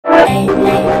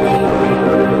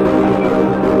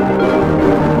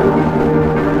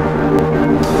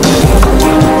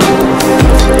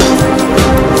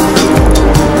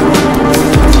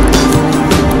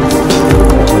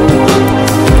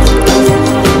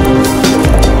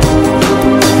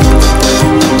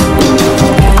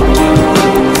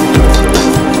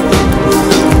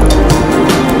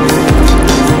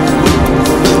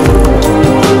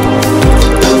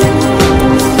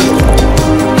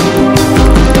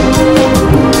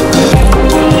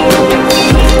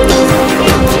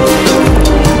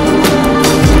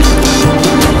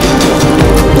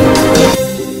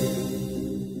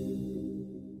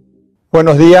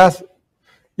Buenos días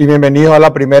y bienvenidos a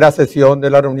la primera sesión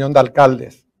de la Reunión de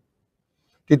Alcaldes,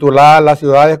 titulada Las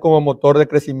ciudades como motor de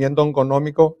crecimiento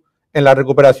económico en la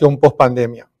recuperación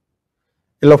pospandemia.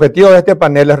 El objetivo de este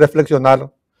panel es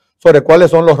reflexionar sobre cuáles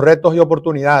son los retos y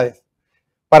oportunidades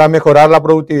para mejorar la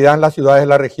productividad en las ciudades de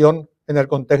la región en el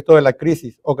contexto de la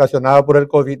crisis ocasionada por el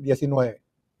COVID-19.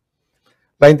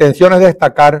 La intención es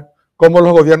destacar cómo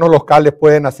los gobiernos locales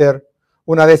pueden hacer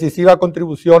una decisiva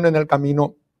contribución en el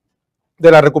camino de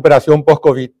la recuperación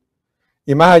post-COVID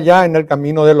y más allá en el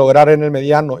camino de lograr en el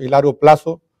mediano y largo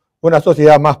plazo una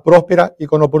sociedad más próspera y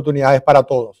con oportunidades para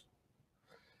todos.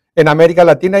 En América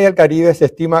Latina y el Caribe se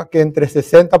estima que entre el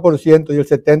 60% y el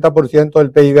 70%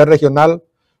 del PIB regional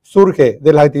surge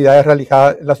de las actividades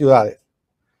realizadas en las ciudades.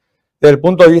 Desde el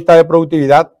punto de vista de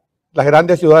productividad, las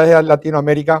grandes ciudades de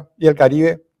Latinoamérica y el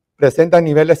Caribe presentan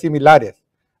niveles similares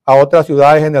a otras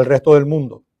ciudades en el resto del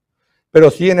mundo, pero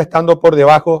siguen estando por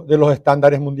debajo de los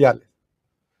estándares mundiales.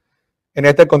 En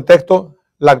este contexto,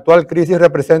 la actual crisis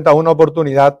representa una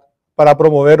oportunidad para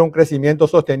promover un crecimiento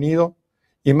sostenido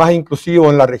y más inclusivo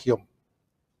en la región.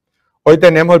 Hoy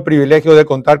tenemos el privilegio de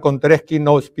contar con 3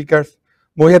 keynote speakers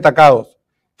muy destacados,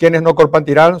 quienes nos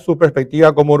compartirán su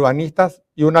perspectiva como urbanistas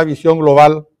y una visión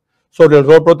global sobre el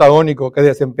rol protagónico que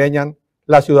desempeñan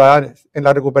las ciudades en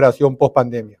la recuperación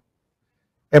post-pandemia.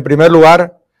 En primer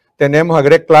lugar, tenemos a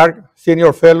Greg Clark,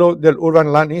 Senior Fellow del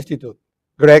Urban Land Institute.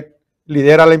 Greg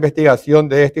lidera la investigación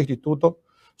de este instituto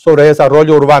sobre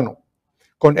desarrollo urbano,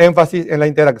 con énfasis en la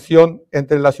interacción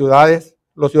entre las ciudades,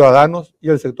 los ciudadanos y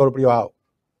el sector privado.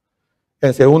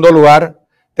 En segundo lugar,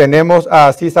 tenemos a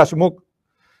Aziz Ashmuk,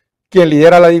 quien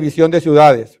lidera la División de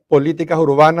Ciudades, Políticas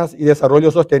Urbanas y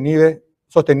Desarrollo Sostenibles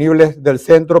del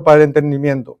Centro para el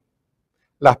Entendimiento,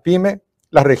 las PYME,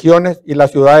 las regiones y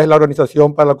las ciudades de la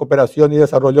Organización para la Cooperación y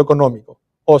Desarrollo Económico,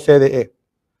 OCDE.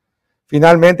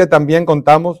 Finalmente, también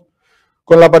contamos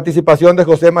con la participación de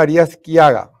José María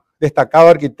Schiaga, destacado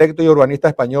arquitecto y urbanista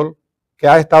español, que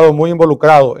ha estado muy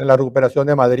involucrado en la recuperación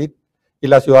de Madrid y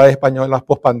las ciudades españolas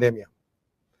post-pandemia.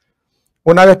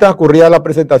 Una vez transcurrida la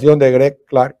presentación de Greg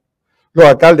Clark, los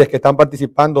alcaldes que están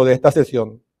participando de esta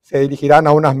sesión se dirigirán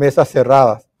a unas mesas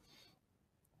cerradas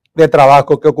de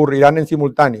trabajo que ocurrirán en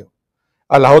simultáneo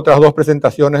a las otras 2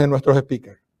 presentaciones de nuestros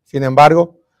speakers. Sin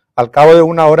embargo, al cabo de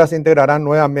 1 hora se integrarán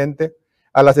nuevamente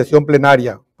a la sesión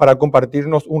plenaria para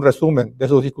compartirnos un resumen de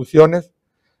sus discusiones,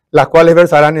 las cuales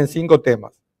versarán en 5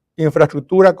 temas: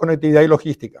 infraestructura, conectividad y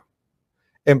logística,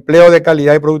 empleo de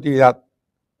calidad y productividad,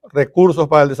 recursos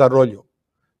para el desarrollo,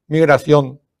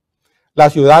 migración, la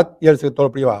ciudad y el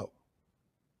sector privado.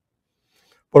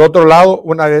 Por otro lado,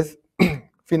 una vez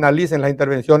finalicen las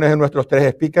intervenciones de nuestros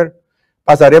 3 speakers,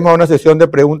 pasaremos a una sesión de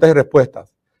preguntas y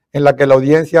respuestas, en la que la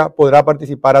audiencia podrá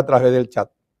participar a través del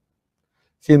chat.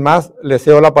 Sin más, le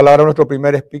cedo la palabra a nuestro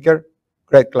primer speaker,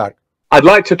 Greg Clark. I'd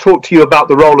like to talk to you about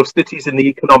the role of cities in the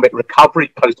economic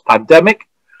recovery post-pandemic,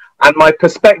 and my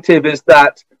perspective is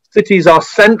that cities are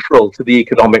central to the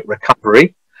economic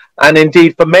recovery, and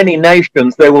indeed for many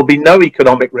nations there will be no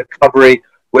economic recovery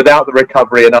without the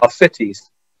recovery in our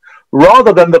cities.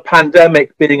 Rather than the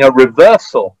pandemic being a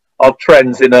reversal of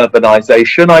trends in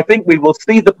urbanization, I think we will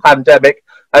see the pandemic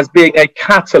as being a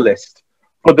catalyst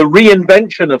for the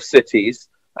reinvention of cities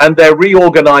and their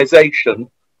reorganization,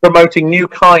 promoting new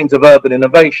kinds of urban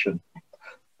innovation.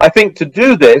 I think to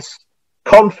do this,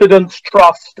 confidence,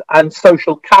 trust, and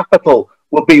social capital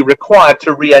will be required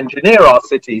to re-engineer our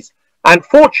cities. And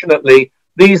fortunately,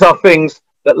 these are things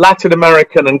that Latin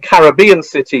American and Caribbean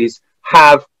cities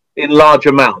have in large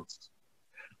amounts.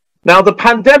 Now, the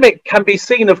pandemic can be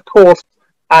seen, of course,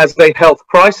 as a health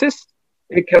crisis.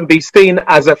 It can be seen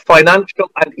as a financial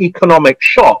and economic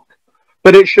shock,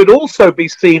 but it should also be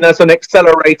seen as an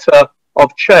accelerator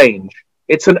of change.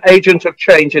 It's an agent of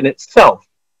change in itself.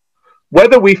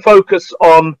 Whether we focus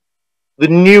on the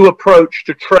new approach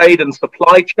to trade and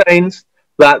supply chains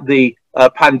that the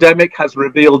pandemic has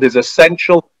revealed is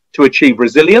essential to achieve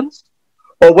resilience,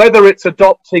 or whether it's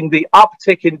adopting the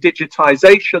uptick in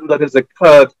digitization that has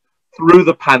occurred through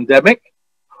the pandemic,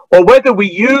 or whether we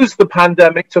use the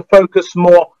pandemic to focus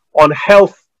more on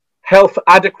health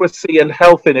adequacy and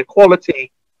health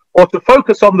inequality, or to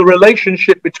focus on the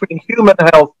relationship between human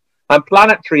health and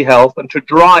planetary health and to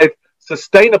drive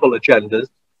sustainable agendas,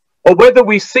 or whether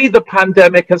we see the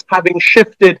pandemic as having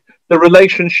shifted the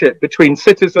relationship between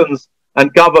citizens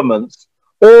and governments,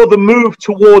 or the move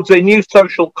towards a new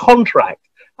social contract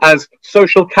as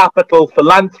social capital,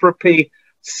 philanthropy,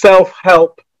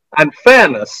 self-help, and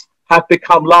fairness have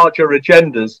become larger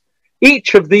agendas.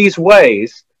 Each of these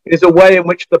ways is a way in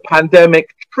which the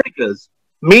pandemic triggers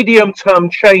medium-term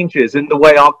changes in the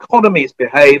way our economies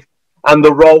behave and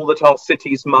the role that our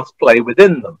cities must play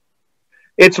within them.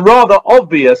 It's rather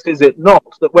obvious, is it not,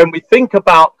 that when we think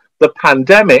about the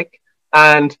pandemic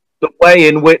and the way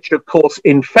in which, of course,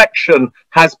 infection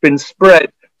has been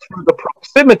spread through the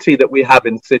proximity that we have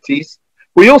in cities,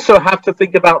 we also have to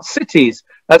think about cities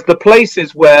as the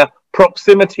places where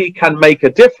proximity can make a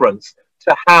difference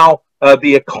to how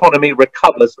the economy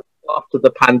recovers after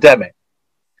the pandemic.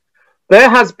 There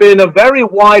has been a very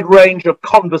wide range of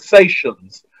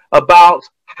conversations about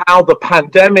how the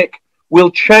pandemic will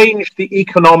change the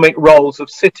economic roles of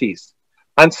cities.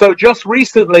 And so just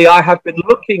recently, I have been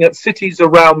looking at cities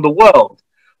around the world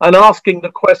and asking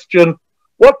the question,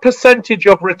 what percentage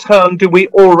of return do we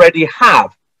already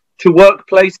have to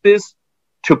workplaces,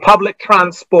 to public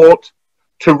transport,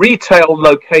 to retail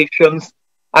locations,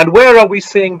 and where are we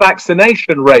seeing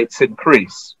vaccination rates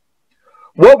increase?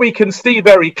 What we can see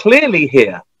very clearly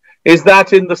here is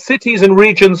that in the cities and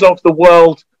regions of the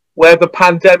world where the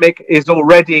pandemic is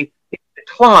already in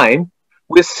decline,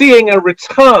 we're seeing a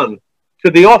return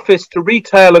to the office, to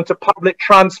retail, and to public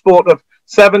transport of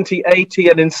 70, 80,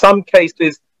 and in some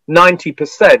cases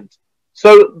 90%.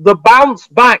 So the bounce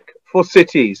back for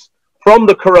cities from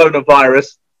the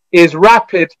coronavirus is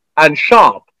rapid and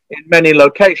sharp in many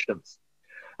locations.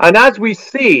 And as we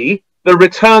see the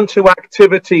return to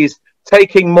activities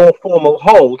taking more formal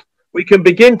hold, we can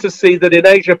begin to see that in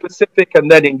Asia Pacific and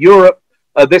then in Europe,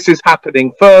 this is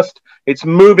happening first. It's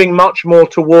moving much more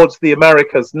towards the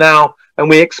Americas now, and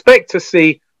we expect to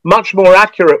see much more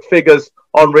accurate figures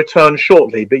on return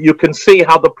shortly, but you can see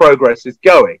how the progress is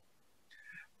going.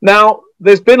 Now,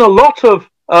 there's been a lot of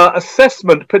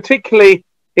assessment, particularly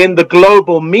in the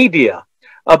global media,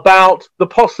 about the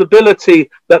possibility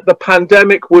that the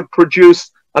pandemic would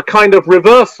produce a kind of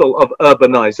reversal of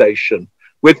urbanization,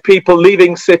 with people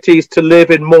leaving cities to live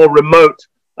in more remote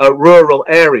rural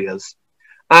areas.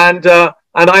 And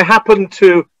I happened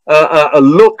to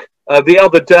look the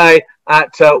other day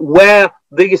at where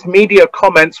these media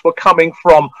comments were coming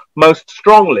from most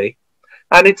strongly.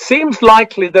 And it seems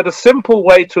likely that a simple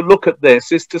way to look at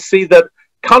this is to see that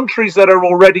countries that are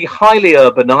already highly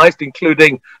urbanized,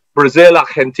 including Brazil,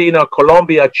 Argentina,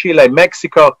 Colombia, Chile,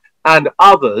 Mexico, and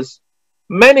others,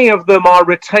 many of them are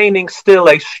retaining still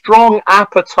a strong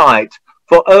appetite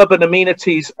for urban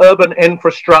amenities, urban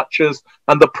infrastructures,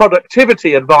 and the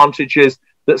productivity advantages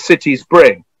that cities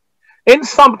bring. In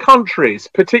some countries,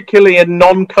 particularly in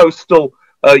non-coastal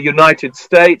United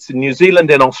States, in New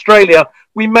Zealand, in Australia,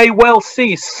 we may well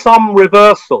see some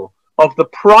reversal of the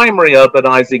primary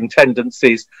urbanizing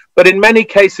tendencies, but in many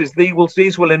cases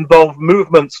these will involve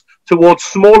movements towards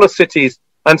smaller cities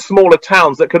and smaller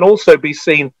towns that can also be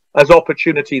seen as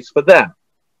opportunities for them.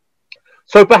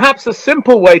 So perhaps a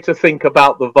simple way to think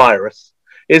about the virus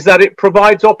is that it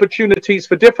provides opportunities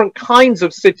for different kinds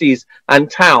of cities and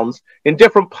towns in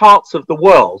different parts of the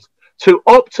world to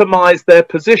optimize their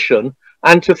position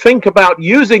and to think about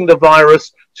using the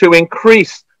virus to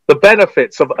increase the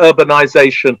benefits of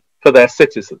urbanization for their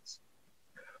citizens.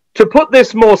 To put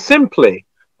this more simply,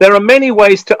 there are many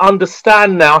ways to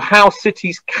understand now how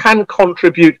cities can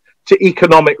contribute to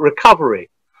economic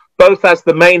recovery, both as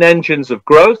the main engines of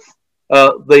growth,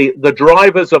 the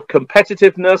drivers of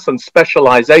competitiveness and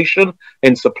specialization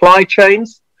in supply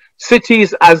chains,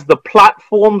 cities as the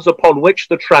platforms upon which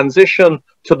the transition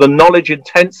to the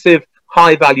knowledge-intensive,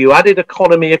 high-value-added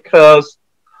economy occurs,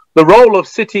 the role of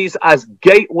cities as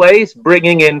gateways,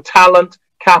 bringing in talent,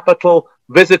 capital,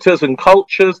 visitors and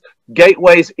cultures,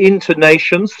 gateways into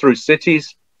nations through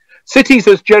cities, cities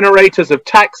as generators of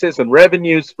taxes and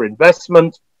revenues for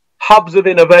investment, hubs of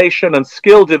innovation and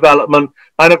skill development,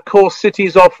 and of course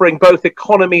cities offering both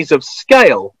economies of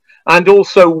scale and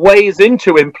also ways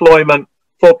into employment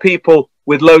for people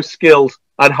with low skills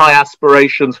and high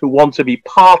aspirations who want to be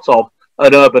part of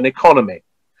an urban economy.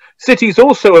 Cities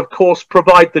also, of course,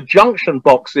 provide the junction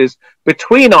boxes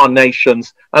between our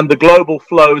nations and the global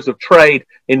flows of trade,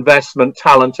 investment,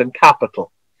 talent, and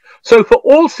capital. So for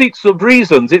all sorts of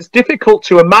reasons, it's difficult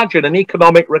to imagine an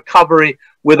economic recovery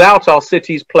without our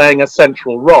cities playing a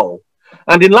central role.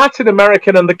 And in Latin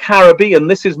America and the Caribbean,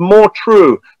 this is more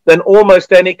true than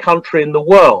almost any country in the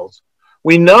world.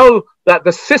 We know that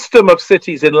the system of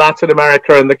cities in Latin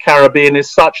America and the Caribbean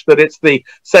is such that it's the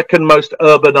second most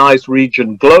urbanized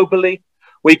region globally.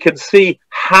 We can see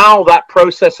how that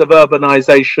process of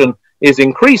urbanization is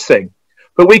increasing.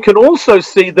 But we can also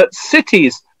see that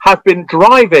cities have been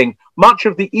driving much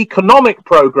of the economic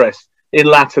progress in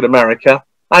Latin America.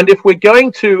 And if we're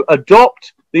going to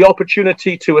adopt the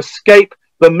opportunity to escape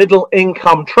the middle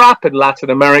income trap in Latin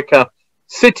America,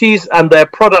 cities and their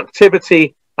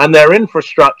productivity and their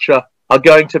infrastructure are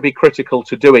going to be critical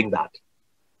to doing that.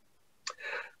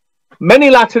 Many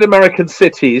Latin American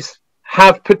cities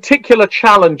have particular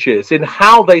challenges in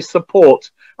how they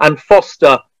support and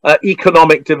foster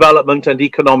economic development and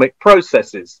economic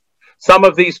processes. Some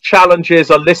of these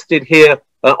challenges are listed here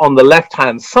on the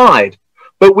left-hand side,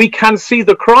 but we can see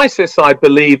the crisis, I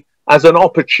believe, as an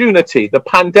opportunity, the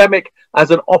pandemic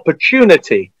as an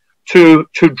opportunity to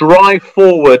drive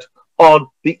forward on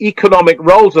the economic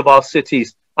roles of our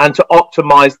cities and to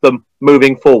optimize them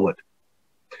moving forward.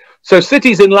 So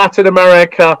cities in Latin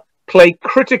America play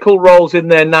critical roles in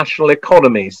their national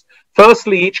economies.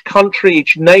 Firstly, each country,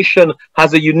 each nation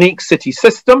has a unique city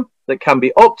system that can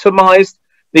be optimized.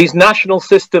 These national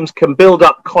systems can build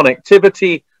up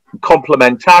connectivity,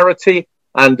 complementarity,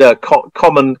 and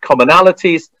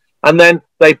commonalities, and then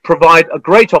they provide a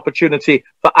great opportunity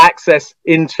for access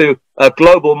into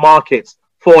global markets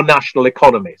for national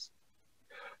economies.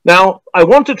 Now, I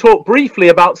want to talk briefly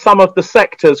about some of the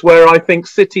sectors where I think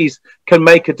cities can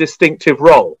make a distinctive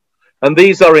role. And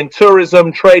these are in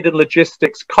tourism, trade and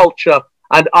logistics, culture,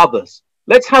 and others.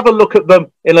 Let's have a look at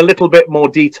them in a little bit more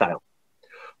detail.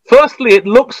 Firstly, it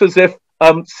looks as if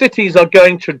cities are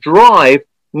going to drive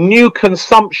new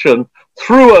consumption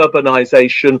through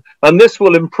urbanization, and this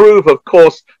will improve, of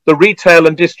course, the retail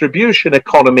and distribution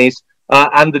economies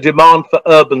and the demand for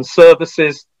urban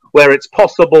services, where it's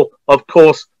possible, of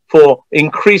course, for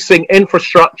increasing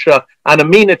infrastructure and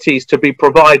amenities to be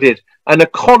provided, an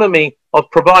economy of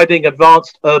providing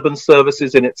advanced urban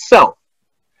services in itself.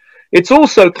 It's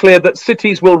also clear that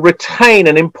cities will retain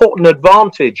an important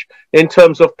advantage in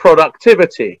terms of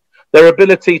productivity, their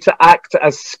ability to act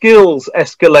as skills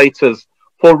escalators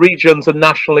for regions and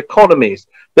national economies,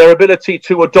 their ability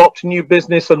to adopt new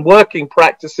business and working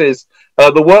practices,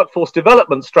 the workforce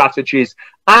development strategies,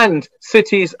 and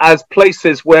cities as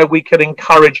places where we can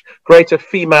encourage greater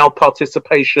female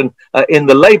participation in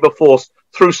the labor force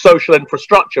through social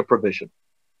infrastructure provision.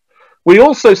 We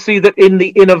also see that in the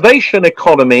innovation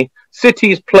economy,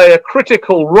 cities play a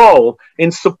critical role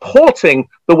in supporting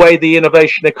the way the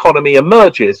innovation economy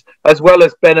emerges, as well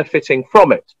as benefiting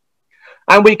from it.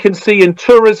 And we can see in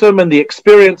tourism and the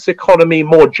experience economy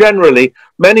more generally,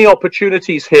 many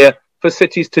opportunities here for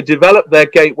cities to develop their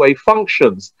gateway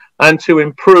functions and to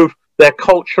improve their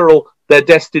cultural, their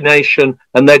destination,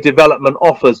 and their development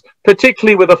offers,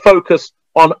 particularly with a focus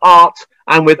on art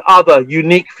and with other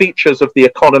unique features of the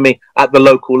economy at the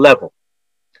local level.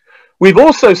 We've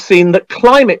also seen that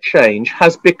climate change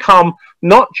has become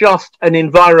not just an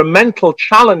environmental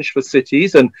challenge for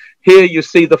cities, and here you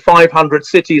see the 500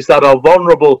 cities that are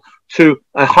vulnerable to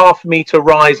a half-meter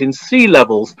rise in sea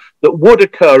levels that would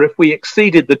occur if we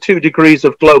exceeded the 2 degrees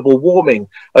of global warming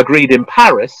agreed in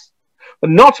Paris.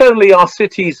 And not only are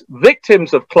cities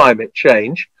victims of climate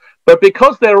change, but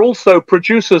because they're also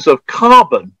producers of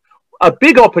carbon, a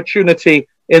big opportunity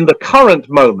in the current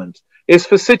moment is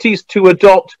for cities to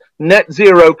adopt net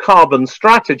zero carbon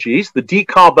strategies, the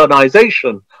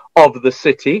decarbonization of the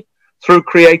city, through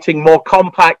creating more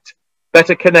compact,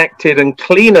 better connected and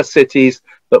cleaner cities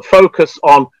that focus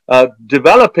on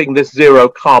developing this zero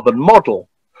carbon model.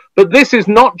 But this is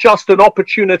not just an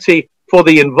opportunity for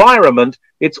the environment,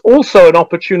 it's also an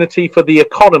opportunity for the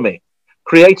economy,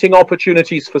 creating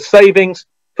opportunities for savings,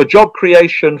 for job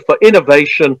creation, for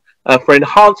innovation, for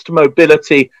enhanced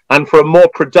mobility, and for a more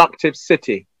productive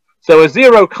city. So a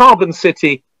zero carbon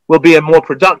city will be a more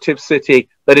productive city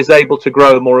that is able to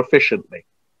grow more efficiently.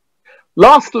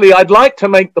 Lastly, I'd like to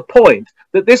make the point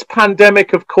that this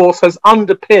pandemic, of course, has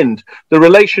underpinned the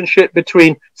relationship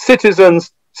between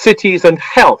citizens, cities, and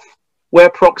health, where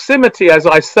proximity, as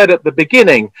I said at the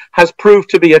beginning, has proved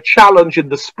to be a challenge in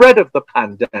the spread of the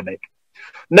pandemic.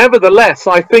 Nevertheless,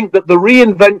 I think that the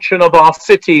reinvention of our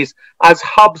cities as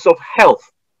hubs of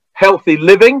health, healthy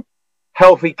living,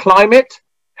 healthy climate,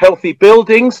 healthy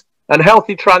buildings, and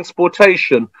healthy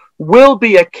transportation will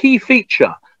be a key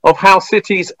feature of how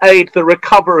cities aid the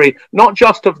recovery, not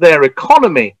just of their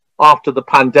economy after the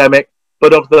pandemic,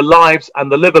 but of the lives and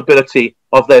the livability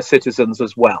of their citizens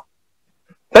as well.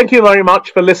 Thank you very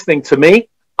much for listening to me.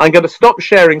 I'm going to stop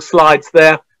sharing slides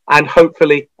there, and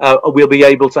hopefully we'll be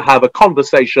able to have a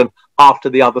conversation after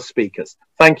the other speakers.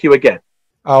 Thank you again.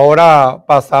 Ahora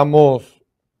pasamos,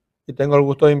 y tengo el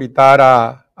gusto de invitar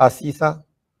a Cisa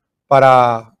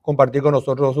para compartir con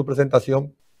nosotros su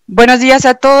presentación. Buenos días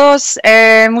a todos.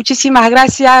 Muchísimas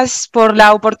gracias por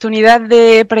la oportunidad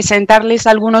de presentarles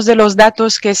algunos de los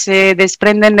datos que se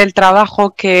desprenden del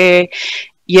trabajo que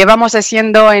llevamos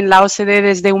haciendo en la OCDE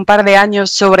desde un par de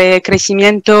años sobre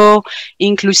crecimiento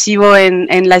inclusivo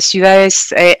en las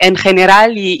ciudades en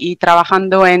general y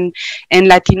trabajando en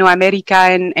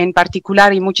Latinoamérica en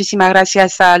particular. Y muchísimas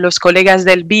gracias a los colegas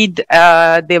del BID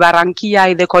de Barranquilla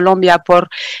y de Colombia por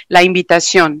la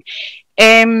invitación.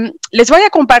 Les voy a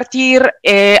compartir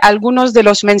algunos de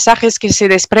los mensajes que se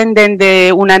desprenden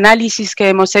de un análisis que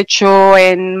hemos hecho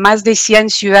en más de 100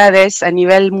 ciudades a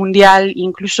nivel mundial,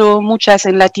 incluso muchas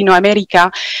en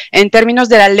Latinoamérica, en términos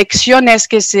de las lecciones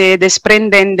que se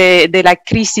desprenden de la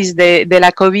crisis de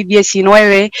la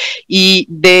COVID-19 y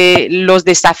de los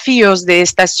desafíos de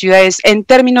estas ciudades en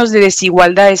términos de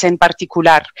desigualdades en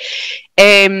particular.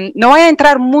 No voy a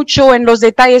entrar mucho en los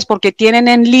detalles porque tienen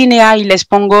en línea y les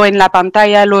pongo en la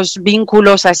pantalla los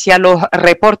vínculos hacia los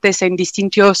reportes en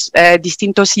distintos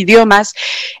idiomas.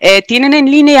 Tienen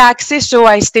en línea acceso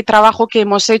a este trabajo que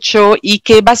hemos hecho y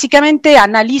que básicamente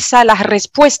analiza las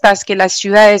respuestas que las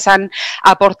ciudades han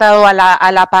aportado a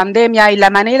la pandemia y la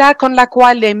manera con la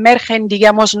cual emergen,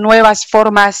 digamos, nuevas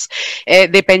formas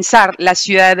de pensar la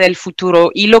ciudad del futuro.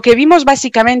 Y lo que vimos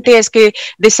básicamente es que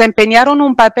desempeñaron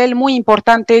un papel muy importante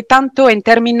tanto en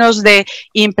términos de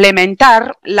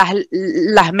implementar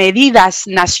las medidas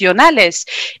nacionales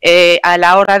a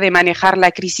la hora de manejar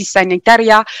la crisis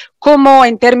sanitaria, como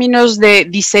en términos de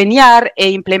diseñar e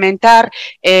implementar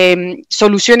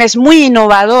soluciones muy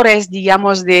innovadoras,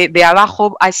 digamos, de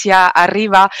abajo hacia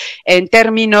arriba, en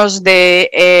términos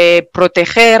de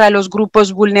proteger a los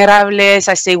grupos vulnerables,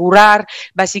 asegurar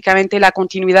básicamente la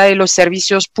continuidad de los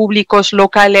servicios públicos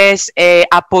locales,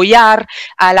 apoyar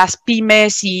a las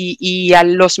pymes y a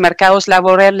los mercados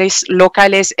laborales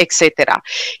locales, etcétera.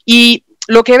 Y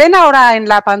lo que ven ahora en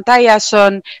la pantalla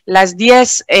son las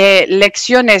 10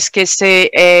 lecciones que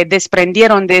se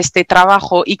desprendieron de este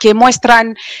trabajo y que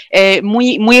muestran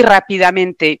muy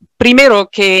rápidamente. Primero,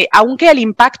 que aunque el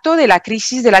impacto de la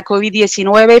crisis de la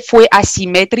COVID-19 fue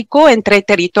asimétrico entre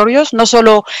territorios, no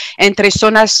solo entre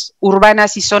zonas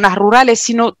urbanas y zonas rurales,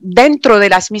 sino dentro de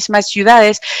las mismas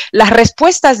ciudades, las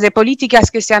respuestas de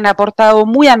políticas que se han aportado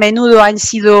muy a menudo han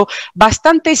sido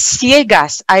bastante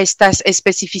ciegas a estas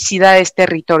especificidades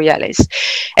territoriales.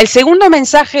 El segundo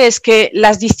mensaje es que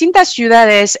las distintas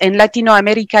ciudades en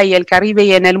Latinoamérica y el Caribe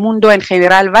y en el mundo en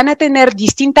general van a tener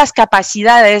distintas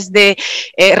capacidades de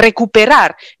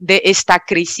recuperar de esta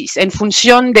crisis en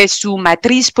función de su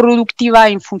matriz productiva,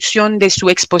 en función de su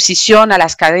exposición a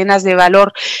las cadenas de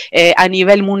valor a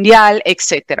nivel mundial,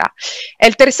 etcétera.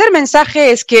 El tercer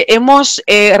mensaje es que hemos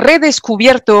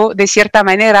redescubierto de cierta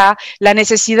manera la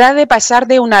necesidad de pasar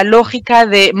de una lógica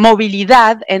de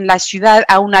movilidad en la ciudad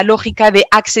a una lógica de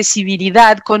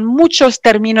accesibilidad, con muchos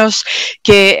términos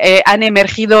que han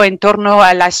emergido en torno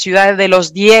a la ciudad de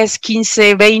los 10,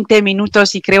 15, 20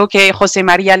 minutos, y creo que José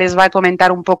María les va a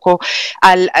comentar un poco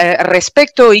al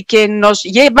respecto, y que nos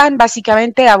llevan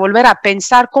básicamente a volver a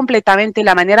pensar completamente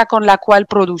la manera con la cual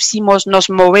producimos, nos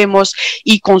movemos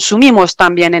y consumimos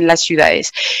también en las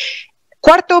ciudades.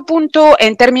 Cuarto punto,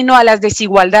 en términos a las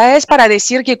desigualdades, para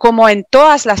decir que como en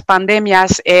todas las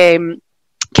pandemias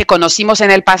que conocimos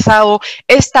en el pasado,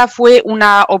 esta fue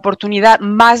una oportunidad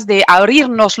más de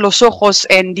abrirnos los ojos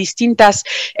en distintas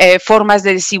formas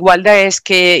de desigualdades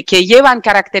que llevan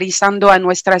caracterizando a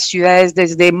nuestras ciudades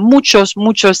desde muchos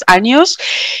años.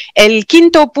 El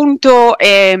quinto punto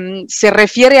se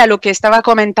refiere a lo que estaba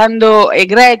comentando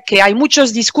Greg, que hay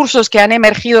muchos discursos que han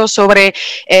emergido sobre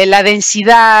la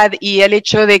densidad y el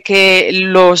hecho de que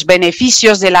los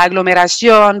beneficios de la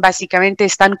aglomeración básicamente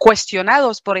están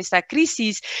cuestionados por esta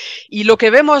crisis. Y lo que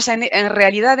vemos en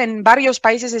realidad en varios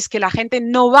países es que la gente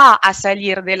no va a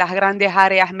salir de las grandes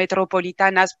áreas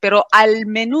metropolitanas, pero al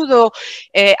menudo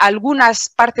algunas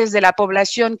partes de la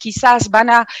población quizás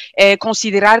van a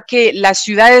considerar que las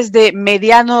ciudades de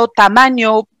mediano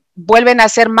tamaño vuelven a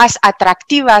ser más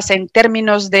atractivas en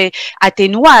términos de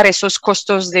atenuar esos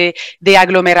costos de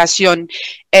aglomeración.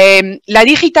 La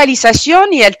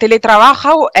digitalización y el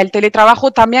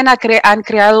teletrabajo también han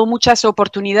creado muchas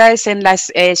oportunidades en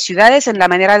las ciudades, en la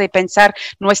manera de pensar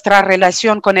nuestra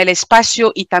relación con el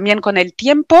espacio y también con el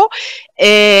tiempo.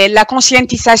 La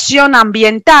concientización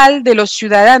ambiental de los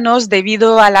ciudadanos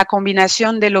debido a la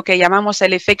combinación de lo que llamamos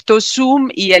el efecto Zoom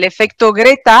y el efecto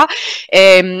Greta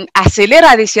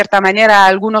acelera de cierta manera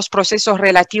algunos procesos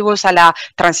relativos a la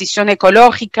transición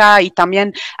ecológica y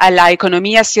también a la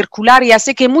economía circular, y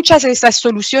hace que muchas de estas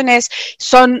soluciones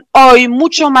son hoy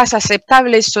mucho más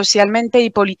aceptables socialmente y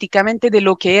políticamente de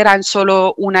lo que eran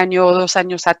solo 1 año o 2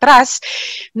 años atrás.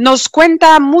 Nos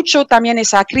cuenta mucho también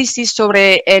esa crisis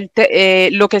sobre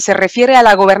lo que se refiere a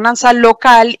la gobernanza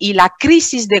local y la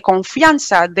crisis de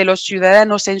confianza de los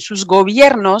ciudadanos en sus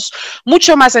gobiernos,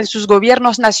 mucho más en sus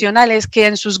gobiernos nacionales que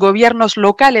en sus gobiernos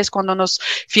locales, cuando nos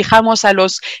fijamos a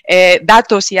los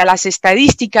datos y a las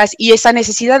estadísticas, y esa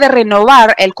necesidad de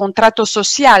renovar el contrato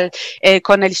social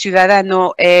con el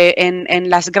ciudadano en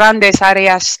las grandes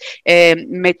áreas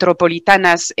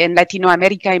metropolitanas en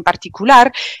Latinoamérica en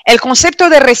particular. El concepto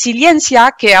de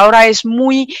resiliencia, que ahora es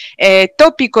muy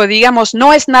tópico, digamos,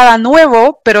 no es nada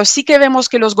nuevo, pero sí que vemos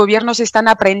que los gobiernos están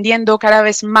aprendiendo cada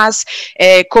vez más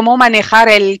cómo manejar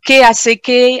el qué hace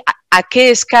qué, a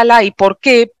qué escala y por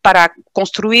qué para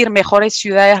construir mejores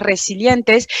ciudades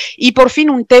resilientes, y por fin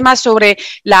un tema sobre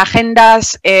las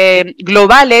agendas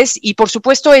globales. Y por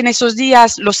supuesto en esos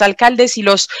días los alcaldes y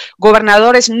los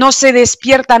gobernadores no se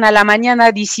despiertan a la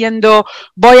mañana diciendo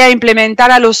voy a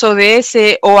implementar a los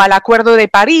ODS o al Acuerdo de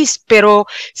París, pero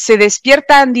se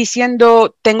despiertan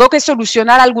diciendo tengo que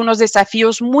solucionar algunos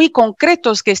desafíos muy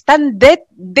concretos que están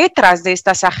detrás de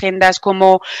estas agendas,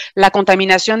 como la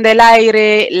contaminación del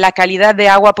aire, la calidad de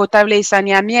agua potable y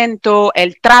saneamiento,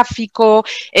 el tráfico,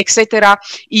 etcétera.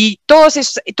 Y todas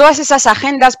esas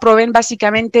agendas proveen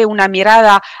básicamente una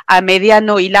mirada a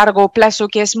mediano y largo plazo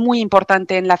que es muy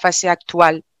importante en la fase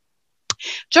actual.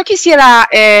 Yo quisiera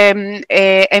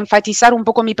enfatizar un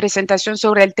poco mi presentación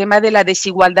sobre el tema de la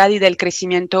desigualdad y del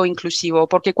crecimiento inclusivo,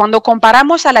 porque cuando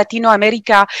comparamos a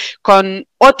Latinoamérica con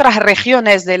otras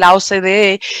regiones de la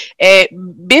OCDE,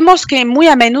 vemos que muy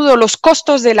a menudo los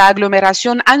costos de la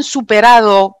aglomeración han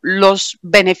superado los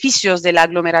beneficios de la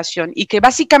aglomeración, y que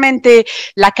básicamente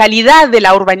la calidad de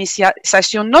la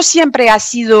urbanización no siempre ha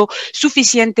sido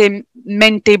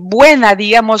suficientemente buena,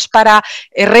 digamos, para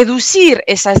reducir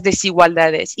esas desigualdades.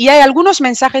 Y hay algunos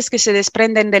mensajes que se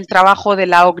desprenden del trabajo de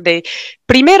la OCDE.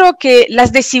 Primero, que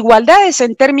las desigualdades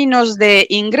en términos de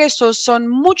ingresos son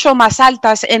mucho más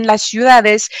altas en las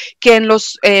ciudades que en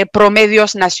los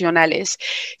promedios nacionales.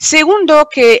 Segundo,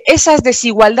 que esas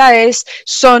desigualdades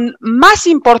son más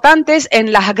importantes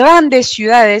en las grandes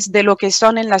ciudades de lo que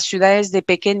son en las ciudades de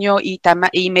pequeño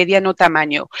y mediano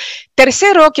tamaño.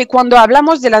 Tercero, que cuando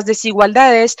hablamos de las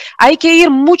desigualdades hay que ir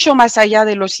mucho más allá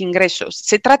de los ingresos.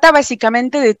 Se trata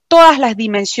básicamente de todas las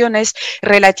dimensiones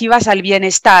relativas al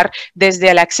bienestar,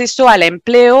 desde el acceso al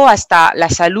empleo hasta la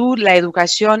salud, la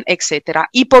educación, etcétera.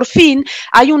 Y por fin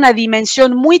hay una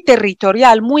dimensión muy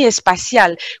territorial, muy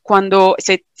espacial, cuando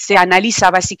se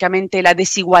analiza básicamente la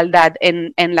desigualdad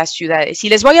en las ciudades. Y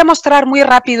les voy a mostrar muy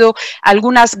rápido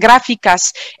algunas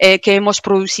gráficas que hemos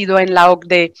producido en la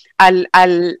OCDE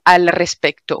al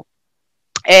respecto.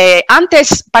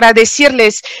 Antes, para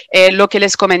decirles lo que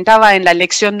les comentaba en la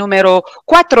lección número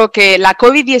 4, que la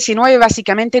COVID-19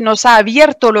 básicamente nos ha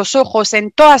abierto los ojos en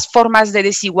todas formas de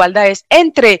desigualdades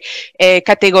entre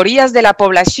categorías de la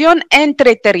población,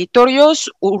 entre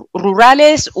territorios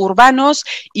rurales, urbanos,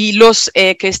 y los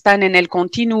que están en el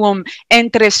continuum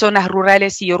entre zonas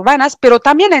rurales y urbanas, pero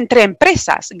también entre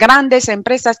empresas, grandes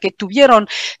empresas que tuvieron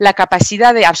la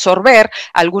capacidad de absorber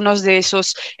algunos de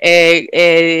esos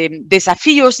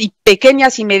desafíos, y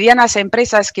pequeñas y medianas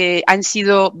empresas que han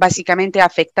sido básicamente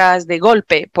afectadas de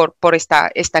golpe por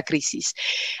esta crisis.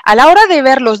 A la hora de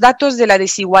ver los datos de la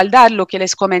desigualdad, lo que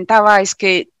les comentaba es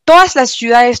que todas las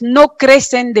ciudades no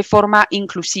crecen de forma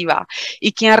inclusiva,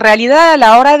 y que en realidad a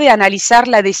la hora de analizar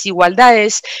las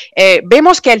desigualdades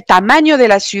vemos que el tamaño de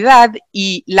la ciudad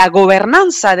y la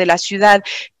gobernanza de la ciudad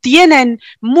tienen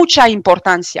mucha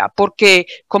importancia, porque,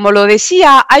 como lo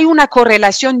decía, hay una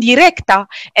correlación directa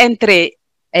entre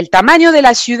el tamaño de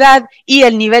la ciudad y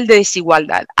el nivel de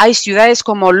desigualdad. Hay ciudades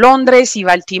como Londres y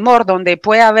Baltimore donde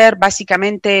puede haber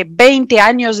básicamente 20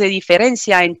 años de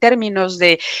diferencia en términos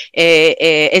de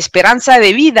esperanza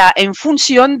de vida en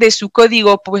función de su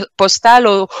código postal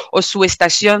o su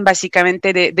estación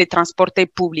básicamente de transporte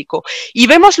público. Y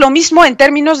vemos lo mismo en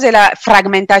términos de la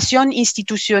fragmentación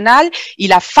institucional y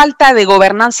la falta de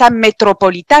gobernanza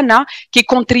metropolitana, que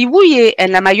contribuye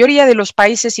en la mayoría de los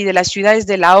países y de las ciudades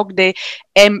de la OCDE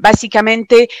en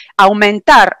básicamente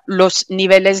aumentar los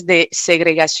niveles de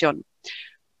segregación.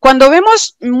 Cuando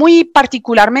vemos muy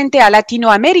particularmente a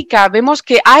Latinoamérica, vemos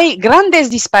que hay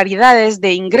grandes disparidades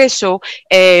de ingreso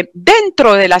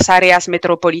dentro de las áreas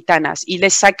metropolitanas. Y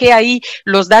les saqué ahí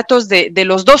los datos de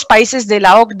los dos países de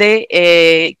la OCDE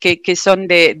que son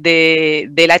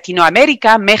de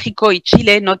Latinoamérica, México y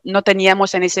Chile. No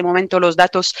teníamos en ese momento los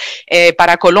datos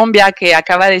para Colombia, que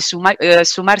acaba de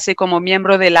sumarse como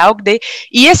miembro de la OCDE.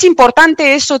 Y es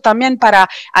importante eso también para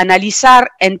analizar,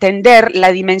 entender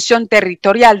la dimensión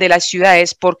territorial de las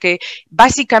ciudades, porque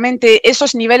básicamente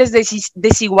esos niveles de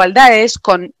desigualdades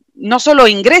con no solo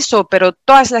ingreso, pero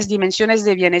todas las dimensiones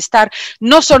de bienestar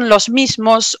no son los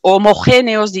mismos,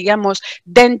 homogéneos, digamos,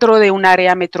 dentro de un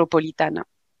área metropolitana.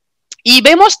 Y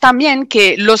vemos también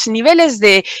que los niveles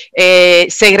de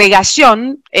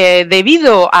segregación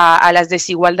debido a las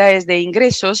desigualdades de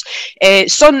ingresos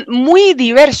son muy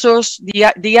diversos,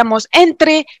 digamos,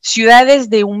 entre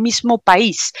ciudades de un mismo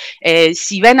país.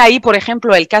 Si ven ahí, por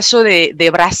ejemplo, el caso de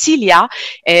Brasilia,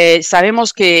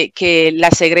 sabemos que la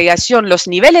segregación, los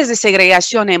niveles de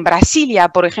segregación en Brasilia,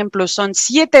 por ejemplo, son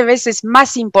 7 veces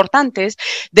más importantes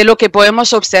de lo que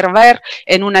podemos observar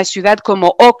en una ciudad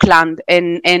como Auckland,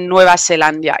 en Nueva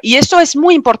Zelanda. Y eso es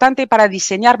muy importante para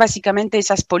diseñar básicamente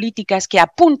esas políticas que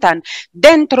apuntan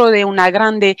dentro de una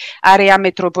grande área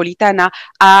metropolitana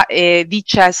a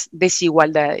dichas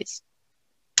desigualdades.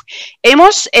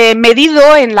 Hemos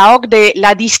medido en la OCDE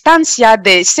la distancia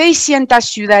de 600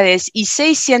 ciudades y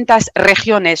 600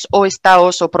 regiones o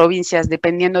estados o provincias,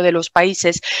 dependiendo de los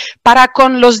países, para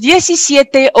con los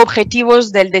 17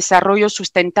 objetivos del desarrollo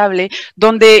sustentable,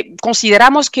 donde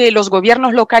consideramos que los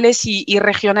gobiernos locales y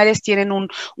regionales tienen un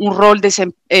rol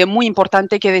muy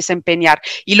importante que desempeñar.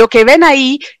 Y lo que ven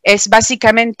ahí es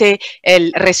básicamente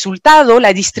el resultado,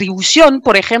 la distribución,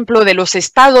 por ejemplo, de los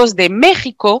estados de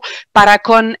México para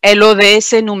con el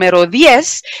ODS número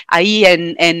 10, ahí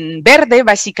en verde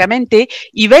básicamente,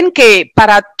 y ven que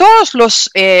para todos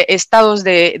los estados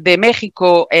de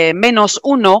México, menos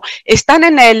 1, están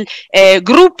en el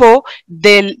grupo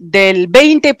del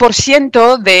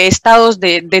 20% de estados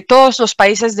de todos los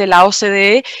países de la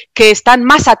OCDE que están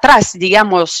más atrás,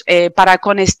 digamos, para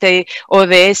con este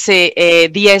ODS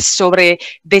 10 sobre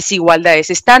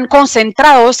desigualdades. Están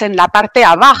concentrados en la parte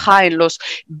baja, en los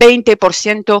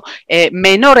 20%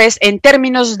 menores, en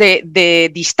términos de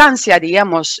distancia,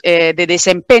 digamos, de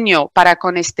desempeño para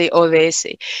con este ODS.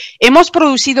 Hemos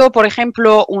producido, por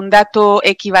ejemplo, un dato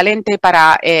equivalente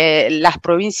para las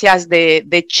provincias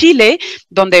de Chile,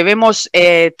 donde vemos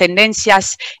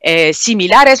tendencias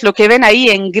similares. Lo que ven ahí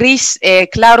en gris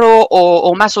claro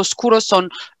o más oscuro son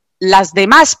las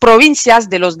demás provincias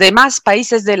de los demás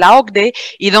países de la OCDE,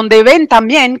 y donde ven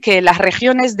también que las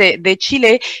regiones de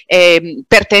Chile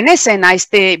pertenecen a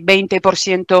este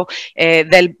 20%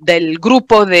 del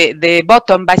grupo de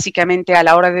bottom, básicamente a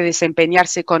la hora de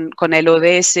desempeñarse con el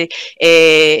ODS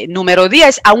número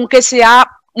 10, aunque sea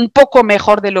un poco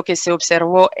mejor de lo que se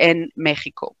observó en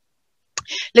México.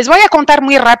 Les voy a contar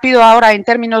muy rápido ahora en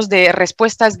términos de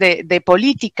respuestas de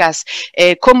políticas,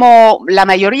 cómo la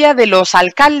mayoría de los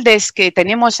alcaldes que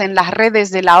tenemos en las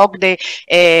redes de la OCDE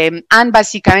han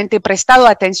básicamente prestado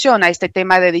atención a este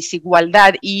tema de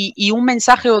desigualdad y un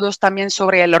mensaje o dos también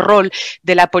sobre el rol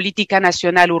de la política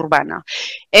nacional urbana.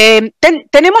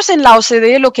 Tenemos en la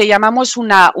OCDE lo que llamamos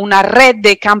una red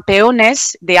de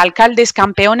campeones, de alcaldes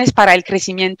campeones para el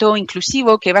crecimiento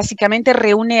inclusivo, que básicamente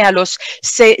reúne a los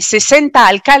 60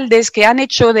 alcaldes que han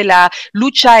hecho de la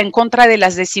lucha en contra de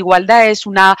las desigualdades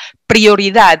una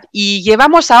prioridad, y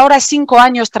llevamos ahora 5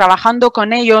 años trabajando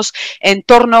con ellos en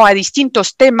torno a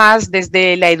distintos temas,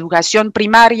 desde la educación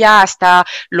primaria hasta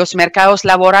los mercados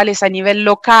laborales a nivel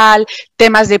local,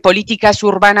 temas de políticas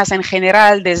urbanas en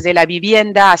general, desde la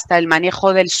vivienda hasta el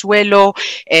manejo del suelo,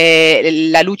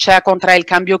 la lucha contra el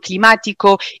cambio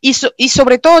climático y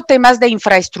sobre todo temas de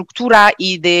infraestructura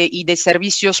y de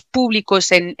servicios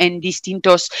públicos en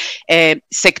distintos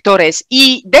sectores.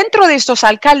 Y dentro de estos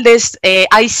alcaldes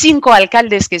hay 5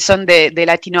 alcaldes que son de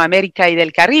Latinoamérica y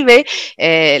del Caribe,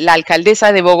 la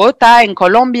alcaldesa de Bogotá en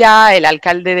Colombia, el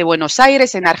alcalde de Buenos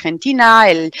Aires en Argentina,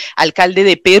 el alcalde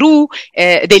de Perú,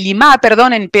 de Lima,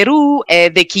 perdón, en Perú,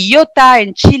 de Quillota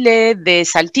en Chile, de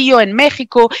Saltillo en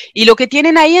México, y lo que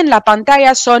tienen ahí en la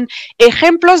pantalla son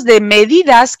ejemplos de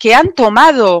medidas que han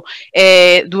tomado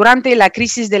durante la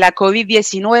crisis de la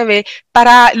COVID-19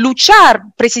 para luchar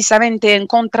precisamente en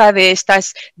contra de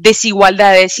estas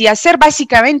desigualdades y hacer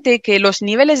básicamente que los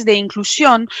niveles de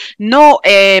inclusión no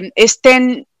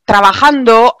estén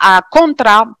trabajando a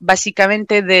contra,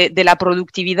 básicamente, de la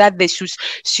productividad de sus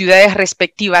ciudades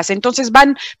respectivas. Entonces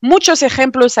van muchos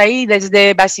ejemplos ahí,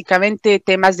 desde básicamente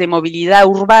temas de movilidad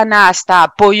urbana hasta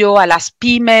apoyo a las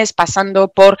pymes, pasando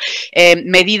por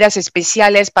medidas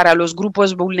especiales para los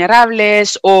grupos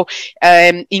vulnerables o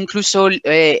incluso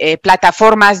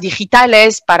plataformas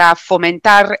digitales para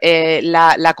fomentar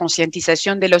la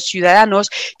concientización de los ciudadanos,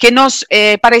 que nos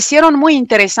parecieron muy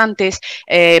interesantes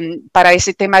para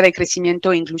ese tema de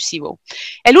crecimiento inclusivo.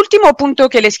 El último punto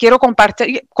que les quiero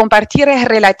compartir es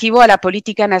relativo a la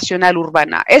política nacional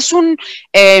urbana. Es un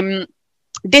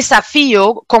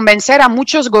desafío convencer a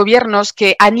muchos gobiernos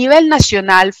que a nivel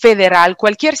nacional, federal,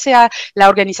 cualquier sea la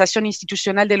organización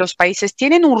institucional de los países,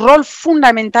 tienen un rol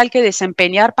fundamental que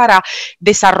desempeñar para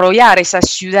desarrollar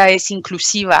esas ciudades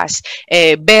inclusivas,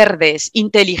 verdes,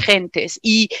 inteligentes.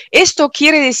 Y esto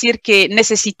quiere decir que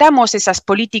necesitamos esas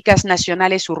políticas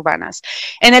nacionales urbanas.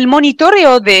 En el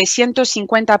monitoreo de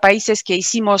 150 países que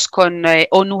hicimos con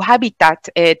ONU Habitat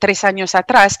 3 años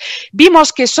atrás,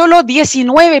 vimos que solo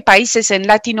 19 países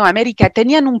en Latinoamérica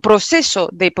tenían un proceso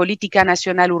de política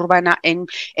nacional urbana en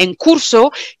curso,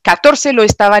 14 lo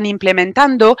estaban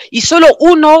implementando y solo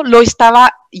 1 lo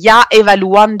estaba ya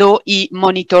evaluando y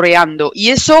monitoreando. Y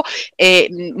eso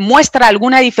muestra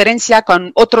alguna diferencia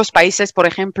con otros países, por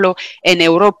ejemplo, en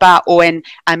Europa o en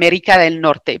América del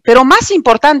Norte. Pero más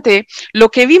importante, lo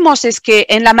que vimos es que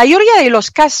en la mayoría de los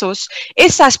casos,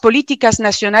 esas políticas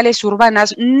nacionales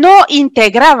urbanas no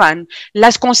integraban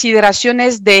las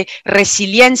consideraciones de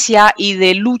resiliencia y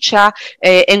de lucha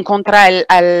en contra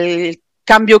al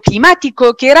cambio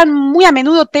climático, que eran muy a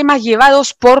menudo temas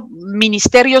llevados por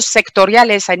ministerios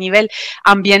sectoriales a nivel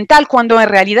ambiental, cuando en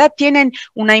realidad tienen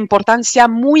una importancia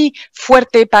muy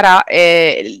fuerte para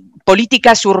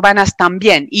políticas urbanas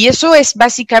también. Y eso es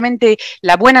básicamente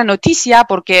la buena noticia,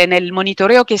 porque en el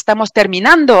monitoreo que estamos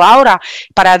terminando ahora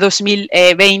para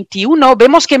 2021,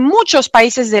 vemos que muchos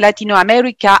países de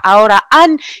Latinoamérica ahora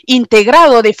han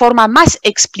integrado de forma más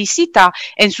explícita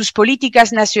en sus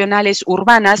políticas nacionales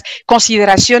urbanas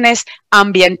consideraciones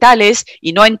ambientales,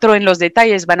 y no entro en los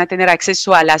detalles, van a tener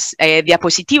acceso a las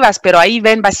diapositivas, pero ahí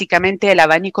ven básicamente el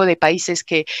abanico de países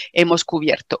que hemos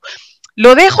cubierto.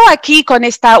 Lo dejo aquí con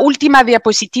esta última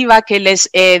diapositiva que les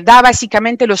da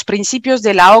básicamente los principios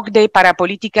de la OCDE para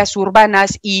políticas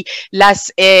urbanas y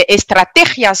las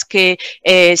estrategias que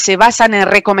se basan en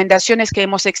recomendaciones que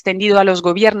hemos extendido a los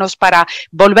gobiernos para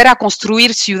volver a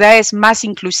construir ciudades más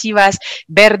inclusivas,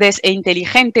 verdes e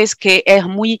inteligentes, que es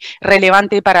muy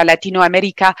relevante para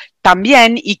Latinoamérica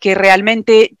también, y que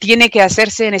realmente tiene que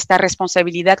hacerse en esta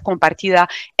responsabilidad compartida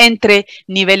entre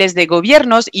niveles de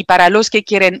gobiernos. Y para los que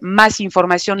quieren más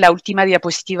información, la última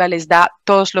diapositiva les da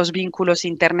todos los vínculos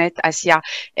internet hacia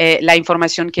la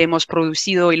información que hemos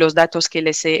producido y los datos que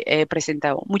les he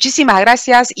presentado. Muchísimas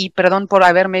gracias y perdón por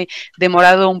haberme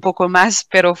demorado un poco más,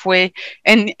 pero fue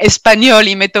en español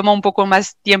y me tomó un poco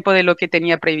más tiempo de lo que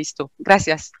tenía previsto.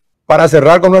 Gracias. Para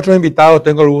cerrar con nuestros invitados,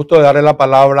 tengo el gusto de darle la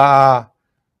palabra a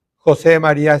José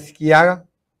María Esquiaga,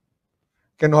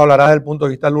 que nos hablará desde el punto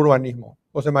de vista del urbanismo.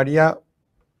 José María,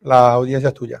 la audiencia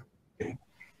es tuya.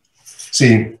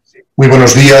 Sí, muy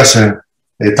buenos días,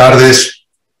 tardes,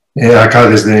 acá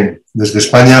desde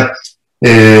España.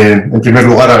 En primer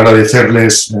lugar,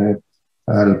 agradecerles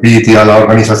al BIT y a la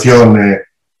organización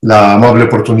la amable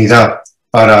oportunidad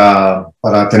para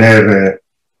tener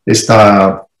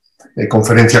esta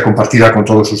conferencia compartida con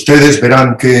todos ustedes.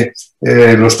 Verán que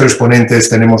los 3 ponentes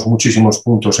tenemos muchísimos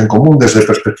puntos en común desde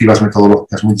perspectivas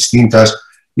metodológicas muy distintas,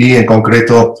 y en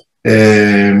concreto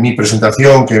mi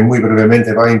presentación, que muy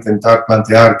brevemente va a intentar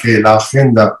plantear que la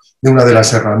agenda de una de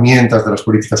las herramientas de las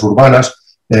políticas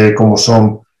urbanas, como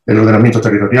son el ordenamiento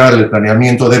territorial, el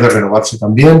planeamiento, debe renovarse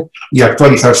también y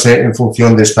actualizarse en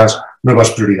función de estas nuevas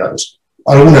prioridades.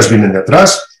 Algunas vienen de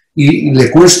atrás y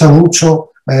le cuesta mucho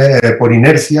por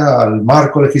inercia al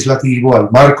marco legislativo, al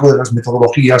marco de las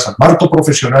metodologías, al marco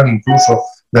profesional incluso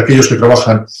de aquellos que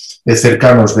trabajan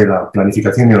cercanos de la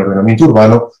planificación y el ordenamiento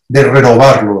urbano, de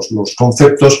renovar los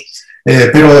conceptos,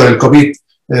 pero el COVID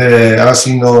ha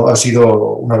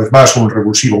sido una vez más un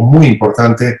revulsivo muy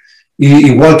importante y,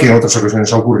 igual que en otras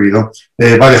ocasiones ha ocurrido,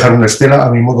 va a dejar una estela,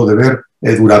 a mi modo de ver,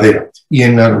 duradera, y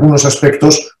en algunos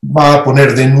aspectos va a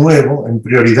poner de nuevo en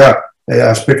prioridad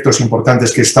aspectos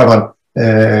importantes que estaban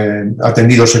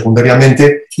atendidos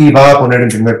secundariamente, y va a poner en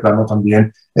primer plano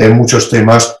también muchos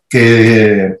temas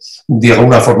que de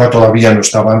alguna forma todavía no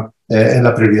estaban en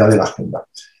la prioridad de la agenda.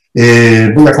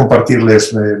 Voy a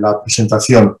compartirles la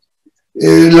presentación.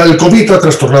 El COVID ha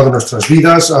trastornado nuestras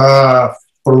vidas, ha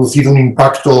producido un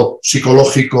impacto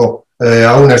psicológico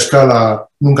a una escala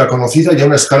nunca conocida y a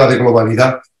una escala de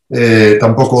globalidad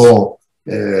tampoco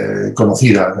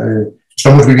conocida.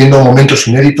 Estamos viviendo momentos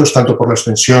inéditos, tanto por la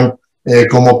extensión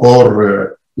como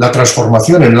por la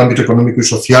transformación en el ámbito económico y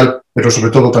social, pero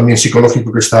sobre todo también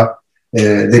psicológico, que está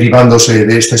derivándose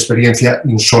de esta experiencia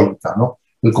insólita, ¿no?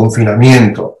 El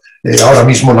confinamiento, ahora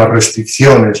mismo las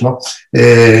restricciones, ¿no?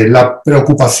 La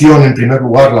preocupación, en primer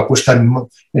lugar, la puesta en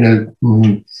el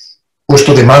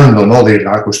puesto de mando, ¿no?, de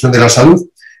la cuestión de la salud.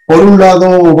 Por un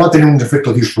lado va a tener un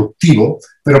efecto disruptivo,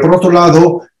 pero por otro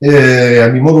lado, a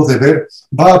mi modo de ver,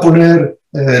 va a poner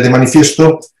de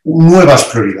manifiesto nuevas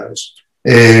prioridades.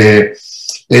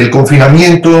 El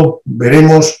confinamiento,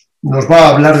 veremos, nos va a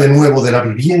hablar de nuevo de la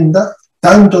vivienda,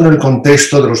 tanto en el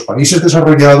contexto de los países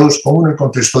desarrollados como en el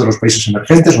contexto de los países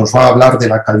emergentes. Nos va a hablar de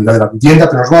la calidad de la vivienda,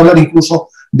 pero nos va a hablar incluso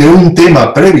de un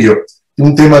tema previo, de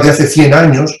un tema de hace 100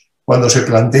 años, cuando se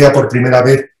plantea por primera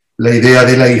vez la idea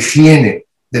de la higiene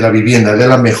de la vivienda, de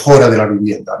la mejora de la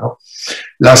vivienda, ¿no?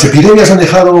 Las epidemias han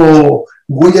dejado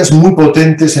huellas muy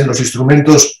potentes en los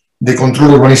instrumentos de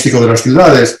control urbanístico de las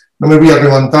ciudades. No me voy a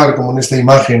remontar, como en esta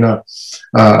imagen, a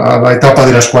la etapa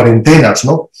de las cuarentenas,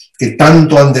 ¿no?, que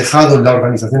tanto han dejado en la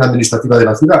organización administrativa de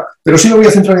la ciudad. Pero sí me voy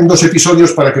a centrar en 2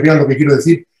 episodios para que vean lo que quiero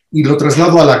decir y lo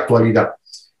traslado a la actualidad.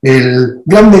 En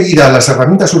gran medida, las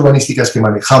herramientas urbanísticas que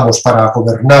manejamos para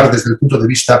gobernar desde el punto de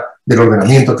vista del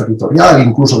ordenamiento territorial,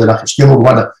 incluso de la gestión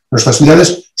urbana de nuestras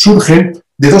ciudades, surgen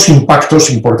de 2 impactos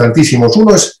importantísimos.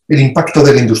 Uno es el impacto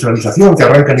de la industrialización, que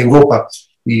arranca en Europa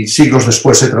y siglos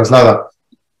después se traslada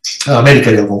a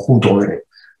América y al conjunto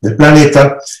del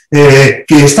planeta, que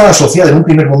está asociada en un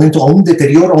primer momento a un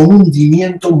deterioro, a un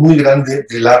hundimiento muy grande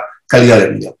de la calidad de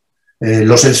vida.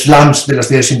 Los slums de las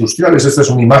ciudades industriales, esta es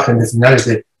una imagen de finales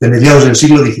de mediados del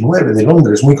siglo XIX, de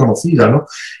Londres, muy conocida, ¿no?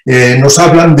 Nos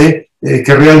hablan de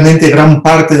que realmente gran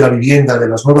parte de la vivienda de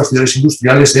las nuevas ciudades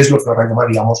industriales es lo que ahora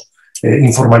llamaríamos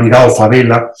informalidad o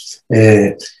favela.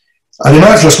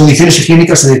 Además, las condiciones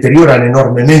higiénicas se deterioran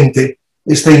enormemente.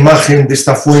 Esta imagen de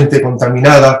esta fuente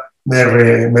contaminada me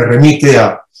remite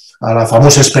a la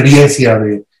famosa experiencia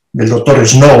del doctor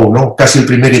Snow, ¿no?, casi el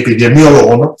primer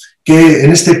epidemiólogo, ¿no?, que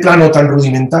en este plano tan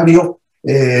rudimentario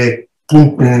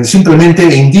simplemente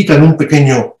indica en un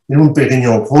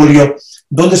pequeño folio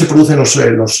dónde se producen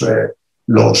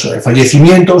los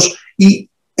fallecimientos y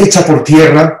echa por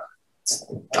tierra,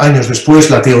 años después,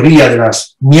 la teoría de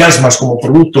las miasmas como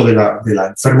producto de la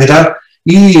enfermedad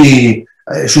y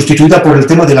sustituida por el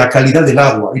tema de la calidad del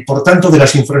agua y por tanto de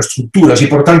las infraestructuras y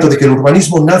por tanto de que el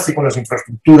urbanismo nace con las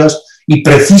infraestructuras y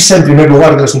precisa en primer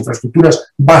lugar de las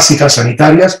infraestructuras básicas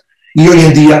sanitarias y hoy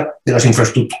en día de las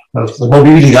infraestructuras de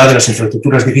movilidad, de las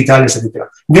infraestructuras digitales, etc.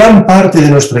 Gran parte de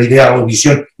nuestra idea o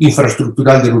visión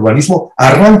infraestructural del urbanismo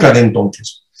arranca de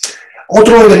entonces.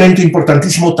 Otro elemento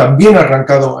importantísimo también que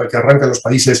arranca en los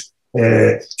países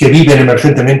que viven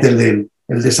emergentemente el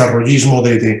desarrollismo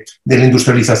de la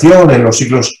industrialización en los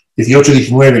siglos XVIII,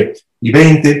 XIX y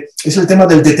XX, es el tema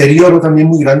del deterioro también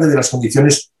muy grande de las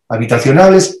condiciones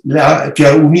habitacionales, que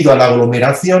unido a la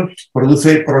aglomeración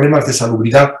produce problemas de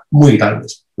salubridad muy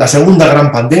grandes. La segunda gran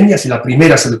pandemia, si la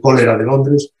primera es el cólera de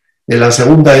Londres, la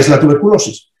segunda es la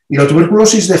tuberculosis. Y la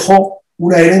tuberculosis dejó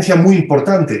una herencia muy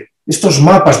importante. Estos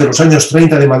mapas de los años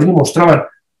 30 de Madrid mostraban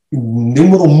de un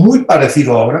modo muy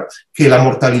parecido ahora que la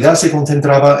mortalidad se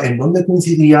concentraba en donde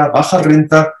coincidía baja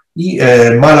renta y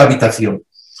mala habitación.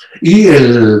 Y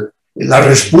la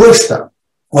respuesta,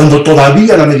 cuando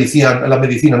todavía la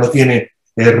medicina no tiene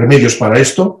remedios para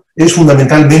esto, es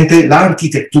fundamentalmente la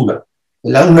arquitectura.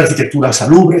 Una arquitectura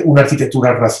salubre, una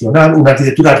arquitectura racional, una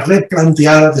arquitectura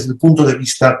replanteada desde el punto de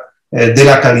vista de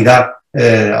la calidad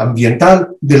ambiental,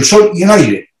 del sol y el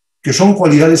aire, que son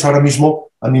cualidades ahora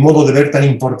mismo, a mi modo de ver, tan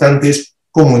importantes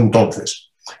como entonces.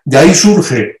 De ahí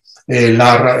surge el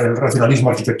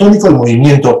racionalismo arquitectónico, el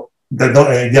movimiento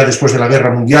ya después de la Guerra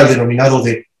Mundial denominado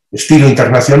de estilo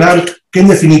internacional, que en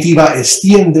definitiva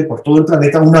extiende por todo el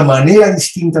planeta una manera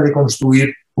distinta de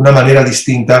construir, una manera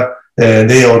distinta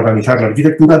de organizar la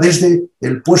arquitectura desde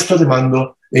el puesto de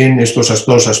mando en estos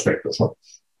 2 aspectos, ¿no?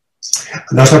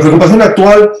 Nuestra preocupación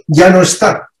actual ya no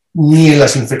está ni en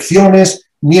las infecciones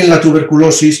ni en la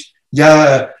tuberculosis.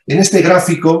 Ya en este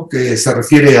gráfico que se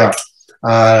refiere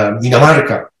a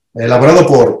Dinamarca, elaborado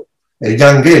por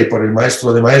Jan Gehl, por el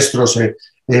maestro de maestros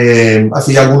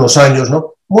hace ya algunos años,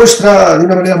 ¿no?, muestra de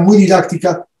una manera muy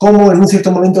didáctica cómo en un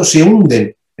cierto momento se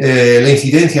hunden la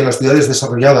incidencia en las ciudades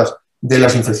desarrolladas de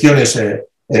las infecciones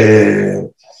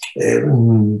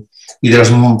y de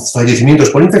los fallecimientos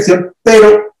por infección,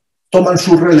 pero toman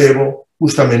su relevo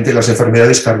justamente las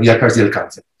enfermedades cardíacas y el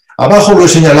cáncer. Abajo lo he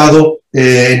señalado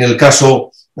en el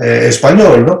caso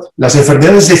español, ¿no? Las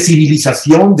enfermedades de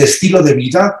civilización, de estilo de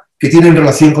vida, que tienen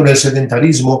relación con el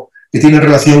sedentarismo, que tienen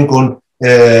relación con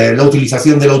la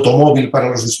utilización del automóvil para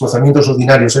los desplazamientos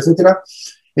ordinarios, etcétera,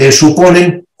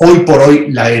 suponen hoy por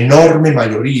hoy la enorme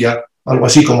mayoría, algo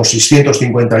así como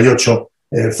 658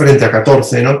 frente a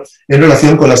 14, ¿no?, en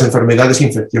relación con las enfermedades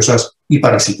infecciosas y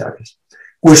parasitarias.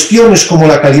 Cuestiones como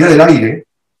la calidad del aire,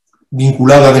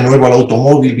 vinculada de nuevo al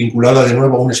automóvil, vinculada de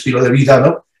nuevo a un estilo de vida,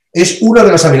 ¿no?, es una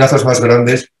de las amenazas más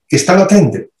grandes que está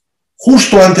latente.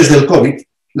 Justo antes del COVID,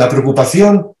 la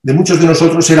preocupación de muchos de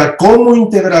nosotros era cómo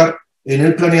integrar en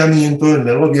el planeamiento, en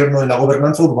el gobierno, en la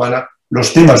gobernanza urbana,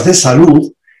 los temas de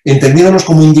salud, entendiéndolos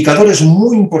como indicadores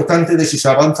muy importantes de si se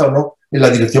avanza o no en la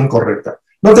dirección correcta.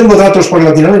 No tengo datos por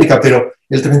Latinoamérica, pero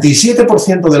el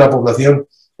 37% de la población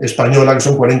española, que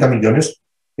son 40 millones,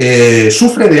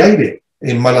 sufre de aire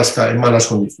en malas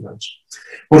condiciones.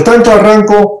 Por tanto,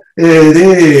 arranco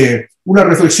de una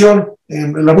reflexión,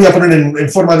 la voy a poner en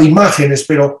forma de imágenes,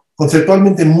 pero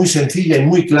conceptualmente muy sencilla y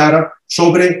muy clara,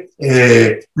 sobre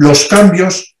los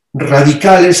cambios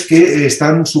radicales que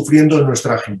están sufriendo en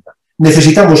nuestra agenda.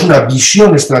 Necesitamos una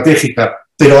visión estratégica,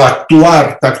 pero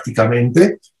actuar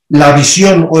tácticamente. La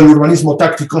visión o el urbanismo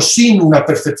táctico sin una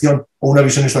percepción o una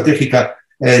visión estratégica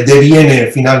deviene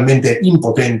finalmente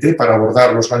impotente para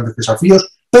abordar los grandes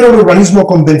desafíos, pero el urbanismo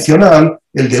convencional,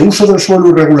 el de uso del suelo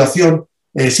y regulación,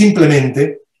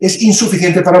 simplemente es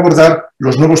insuficiente para abordar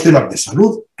los nuevos temas de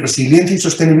salud, resiliencia y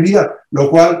sostenibilidad, lo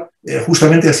cual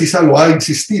justamente así lo ha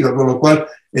insistido, con lo cual,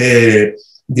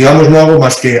 digamos, no hago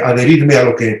más que adherirme a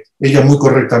lo que ella muy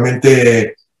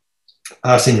correctamente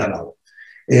ha señalado.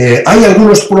 Hay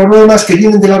algunos problemas que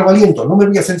vienen de largo aliento, no me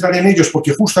voy a centrar en ellos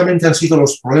porque justamente han sido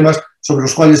los problemas sobre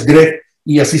los cuales Greg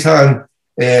y Asís han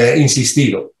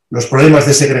insistido. Los problemas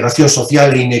de segregación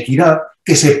social e inequidad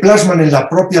que se plasman en la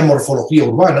propia morfología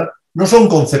urbana no son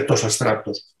conceptos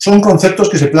abstractos, son conceptos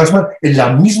que se plasman en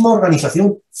la misma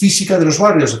organización física de los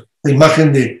barrios. La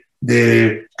imagen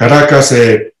de Caracas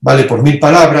vale por 1000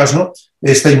 palabras, ¿no?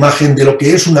 Esta imagen de lo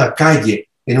que es una calle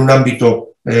en un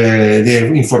ámbito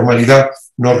de informalidad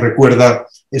nos recuerda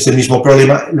ese mismo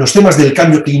problema. Los temas del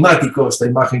cambio climático, esta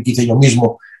imagen que hice yo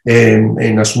mismo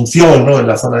en Asunción, ¿no?, en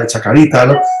la zona de Chacarita,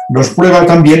 ¿no?, nos prueba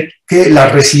también que la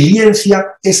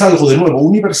resiliencia es algo de nuevo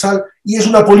universal y es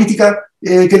una política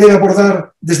que debe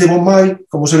abordar desde Bombay,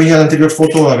 como se veía en la anterior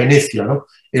foto, a Venecia, ¿no?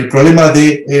 El problema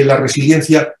de la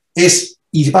resiliencia es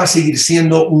y va a seguir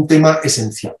siendo un tema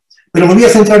esencial. Pero me voy a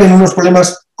centrar en unos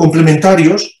problemas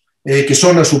complementarios que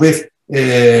son a su vez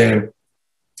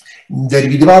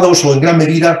derivados o en gran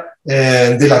medida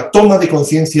de la toma de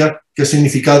conciencia que ha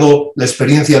significado la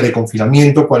experiencia de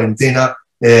confinamiento, cuarentena,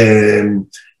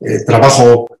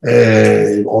 trabajo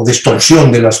o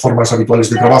distorsión de las formas habituales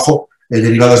de trabajo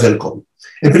derivadas del COVID.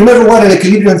 En primer lugar, el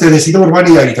equilibrio entre densidad urbana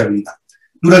y habitabilidad.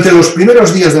 Durante los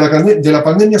primeros días de la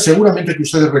pandemia, seguramente que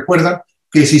ustedes recuerdan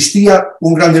que existía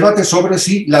un gran debate sobre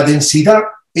si la densidad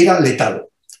era letal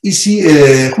y si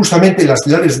justamente las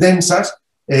ciudades densas,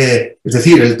 es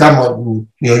decir, el tamo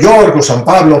New York o San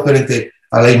Pablo frente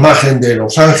a la imagen de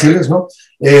Los Ángeles, ¿no?,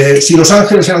 si Los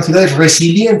Ángeles eran ciudades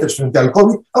resilientes frente al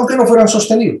COVID, aunque no fueran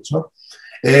sostenibles, ¿no?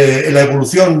 La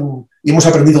evolución, y hemos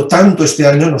aprendido tanto este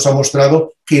año, nos ha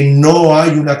mostrado que no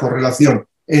hay una correlación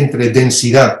entre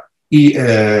densidad y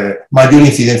mayor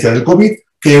incidencia del COVID,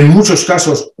 que en muchos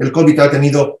casos el COVID ha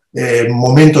tenido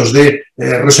momentos de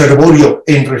reservorio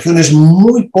en regiones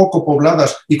muy poco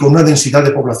pobladas y con una densidad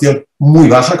de población muy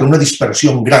baja, con una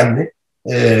dispersión grande,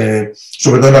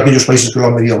 sobre todo en aquellos países que lo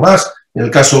han medido más. En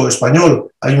el caso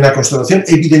español hay una constatación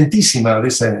evidentísima de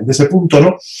ese punto,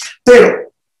 ¿no?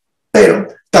 Pero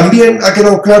también ha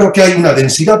quedado claro que hay una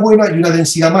densidad buena y una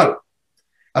densidad mala.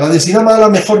 A la densidad mala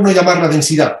mejor no llamarla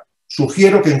densidad.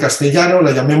 Sugiero que en castellano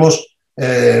la llamemos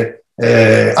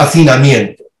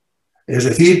hacinamiento. Es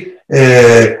decir,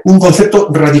 un concepto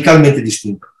radicalmente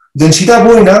distinto. Densidad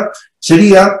buena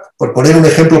sería, por poner un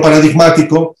ejemplo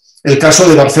paradigmático, el caso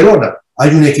de Barcelona. Hay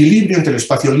un equilibrio entre el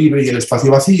espacio libre y el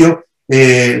espacio vacío.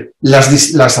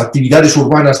 Las actividades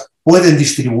urbanas pueden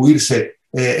distribuirse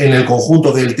en el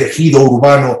conjunto del tejido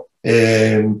urbano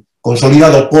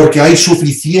consolidado porque hay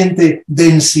suficiente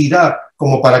densidad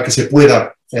como para que se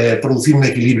pueda producir un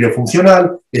equilibrio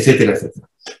funcional, etcétera, etcétera.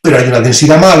 Pero hay una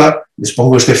densidad mala, les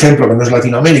pongo este ejemplo que no es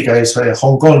Latinoamérica, es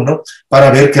Hong Kong, ¿no?, para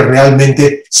ver que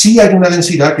realmente sí hay una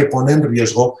densidad que pone en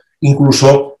riesgo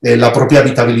incluso la propia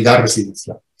habitabilidad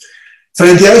residencial.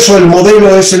 Frente a eso, el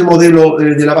modelo es el modelo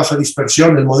de la baja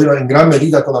dispersión, el modelo en gran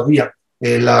medida todavía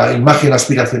la imagen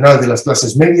aspiracional de las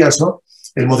clases medias, ¿no?,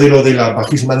 el modelo de la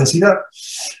bajísima densidad.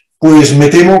 Pues me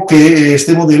temo que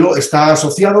este modelo está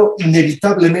asociado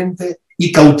inevitablemente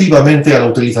y cautivamente a la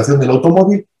utilización del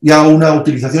automóvil y a una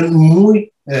utilización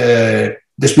muy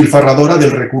despilfarradora del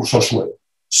recurso suelo.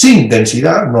 Sin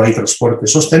densidad no hay transporte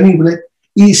sostenible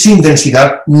y sin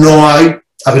densidad no hay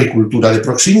agricultura de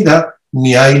proximidad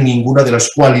ni hay ninguna de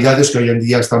las cualidades que hoy en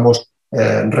día estamos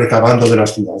recabando de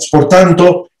las ciudades. Por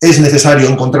tanto, es necesario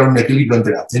encontrar un equilibrio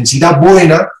entre la densidad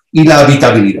buena y la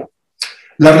habitabilidad.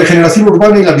 La regeneración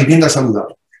urbana y la vivienda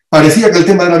saludable. Parecía que el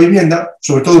tema de la vivienda,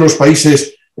 sobre todo en los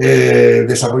países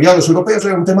desarrollados europeos,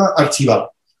 era un tema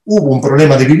archivado. Hubo un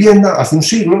problema de vivienda hace un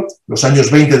siglo, los años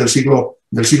 20 del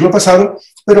siglo pasado,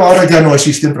 pero ahora ya no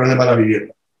existe un problema de la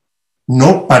vivienda.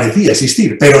 No parecía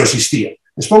existir, pero existía.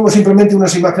 Les pongo simplemente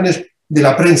unas imágenes de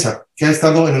la prensa, que ha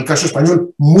estado, en el caso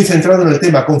español, muy centrado en el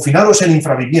tema, confinados en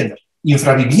infraviviendas.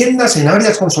 Infraviviendas en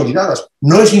áreas consolidadas.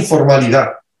 No es informalidad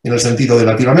en el sentido de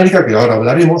Latinoamérica, que ahora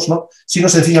hablaremos, ¿no? Sino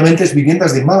sencillamente es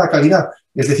viviendas de mala calidad.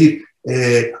 Es decir,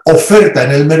 oferta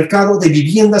en el mercado de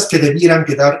viviendas que debieran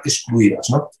quedar excluidas,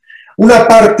 ¿no? Una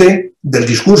parte del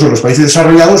discurso de los países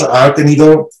desarrollados ha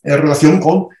tenido relación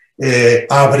con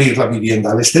abrir la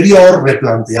vivienda al exterior,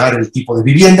 replantear el tipo de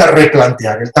vivienda,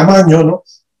 replantear el tamaño, ¿no?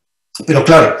 Pero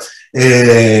claro,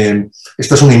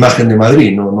 esta es una imagen de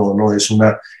Madrid, no es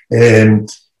una...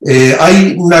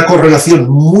 hay una correlación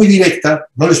muy directa,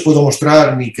 no les puedo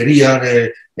mostrar ni quería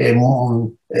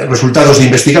resultados de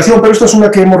investigación, pero esta es una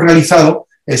que hemos realizado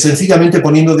sencillamente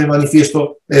poniendo de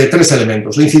manifiesto tres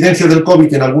elementos. La incidencia del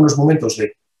COVID en algunos momentos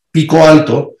de pico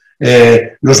alto,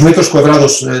 los metros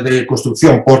cuadrados de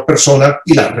construcción por persona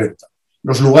y la renta.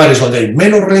 Los lugares donde hay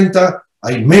menos renta,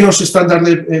 hay menos estándar,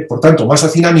 por tanto, más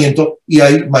hacinamiento y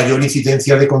hay mayor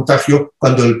incidencia de contagio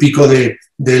cuando el pico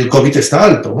del COVID está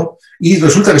alto, ¿no? Y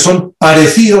resulta que son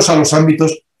parecidos a los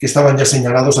ámbitos que estaban ya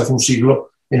señalados hace un siglo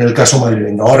en el caso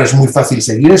madrileño. Ahora es muy fácil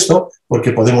seguir esto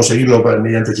porque podemos seguirlo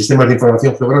mediante sistemas de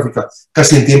información geográfica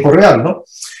casi en tiempo real, ¿no?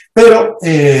 Pero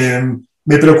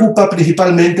me preocupa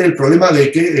principalmente el problema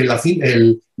de que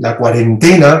la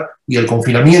cuarentena y el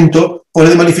confinamiento pone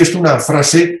de manifiesto una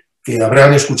frase que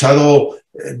habrán escuchado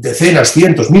decenas,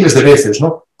 cientos, miles de veces,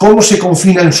 ¿no? ¿Cómo se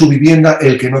confina en su vivienda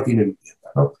el que no tiene vivienda,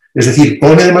 ¿no? Es decir,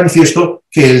 pone de manifiesto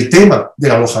que el tema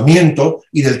del alojamiento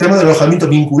y del tema del alojamiento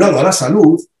vinculado a la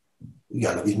salud y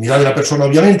a la dignidad de la persona,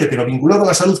 obviamente, pero vinculado a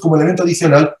la salud como elemento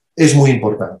adicional es muy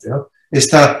importante, ¿no?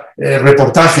 Este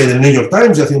reportaje del New York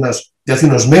Times de hace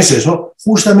unos meses, ¿no?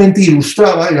 Justamente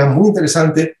ilustraba, era muy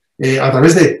interesante, a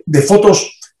través de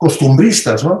fotos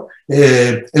costumbristas, ¿no?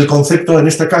 El concepto, en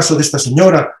este caso, de esta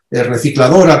señora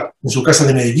recicladora en su casa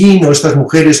de Medellín, o estas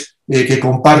mujeres que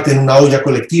comparten una olla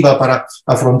colectiva para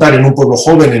afrontar en un pueblo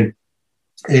joven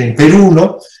en Perú,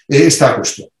 ¿no? Esta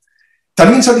cuestión.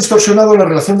 También se ha distorsionado la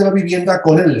relación de la vivienda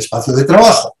con el espacio de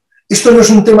trabajo. Esto no es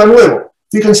un tema nuevo.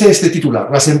 Fíjense este titular.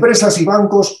 Las empresas y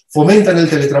bancos fomentan el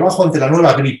teletrabajo ante la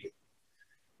nueva gripe.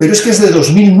 Pero es que es de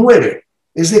 2009.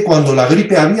 Es de cuando la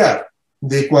gripe aviar,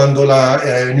 de cuando la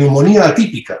neumonía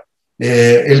atípica.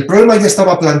 El problema ya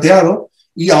estaba planteado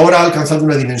y ahora ha alcanzado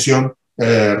una dimensión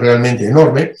realmente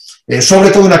enorme,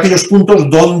 sobre todo en aquellos puntos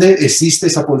donde existe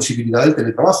esa posibilidad del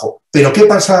teletrabajo. Pero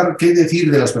 ¿qué decir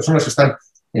de las personas que están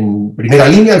en primera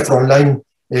línea, el frontline,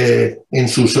 en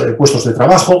sus puestos de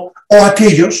trabajo, o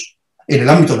aquellos en el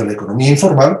ámbito de la economía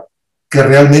informal que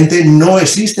realmente no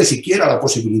existe siquiera la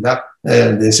posibilidad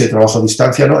de ese trabajo a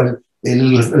distancia, ¿no?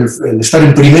 El estar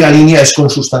en primera línea es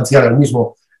consustancial al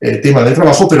mismo tema de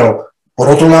trabajo, pero por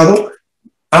otro lado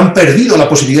han perdido la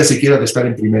posibilidad siquiera de estar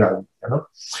en primera línea, ¿no?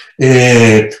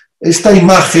 Esta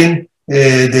imagen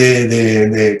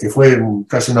que fue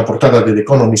casi una portada de The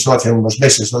Economist, ¿no? Hace unos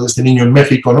meses, ¿no? De este niño en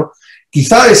México, ¿no?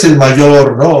 Quizá es el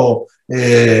mayor, ¿no?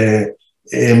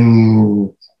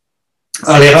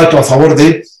 Alegato a favor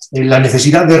de la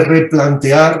necesidad de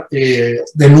replantear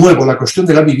de nuevo la cuestión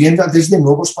de la vivienda desde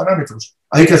nuevos parámetros.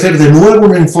 Hay que hacer de nuevo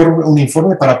un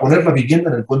informe para poner la vivienda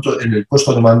en el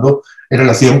puesto de mando en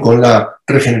relación con la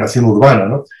regeneración urbana,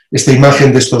 ¿no? Esta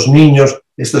imagen de estos niños,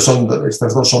 estas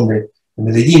dos son de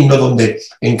Medellín, ¿no? Donde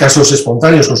en casos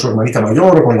espontáneos con su hermanita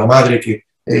mayor o con la madre que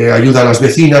ayuda a las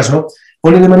vecinas, ¿no?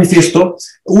 Ponen de manifiesto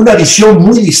una visión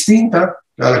muy distinta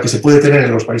a la que se puede tener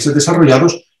en los países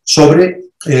desarrollados sobre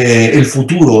el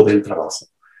futuro del trabajo.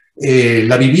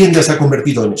 La vivienda se ha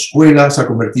convertido en escuela, se ha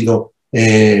convertido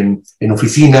en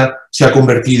oficina, se ha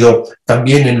convertido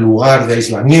también en lugar de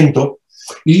aislamiento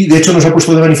y de hecho nos ha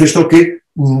puesto de manifiesto que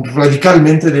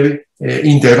radicalmente debe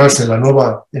integrarse en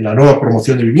la nueva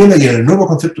promoción de vivienda y en el nuevo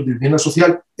concepto de vivienda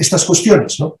social estas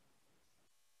cuestiones, ¿no?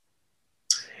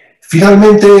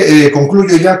 Finalmente,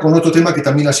 concluyo ya con otro tema que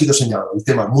también ha sido señalado, el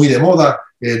tema muy de moda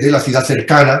de la ciudad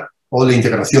cercana o la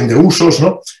integración de usos,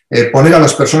 ¿no? Poner a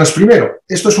las personas primero.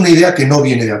 Esto es una idea que no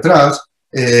viene de atrás,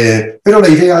 Pero la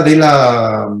idea de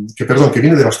que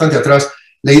viene de bastante atrás,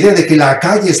 la idea de que la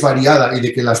calle es variada y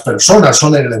de que las personas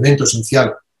son el elemento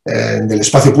esencial del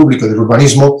espacio público y del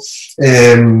urbanismo,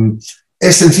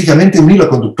 es sencillamente un hilo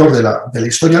conductor de la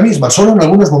historia misma. Solo en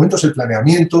algunos momentos el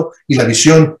planeamiento y la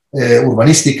visión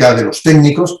urbanística de los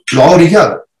técnicos lo ha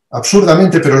orillado,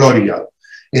 absurdamente, pero lo ha orillado.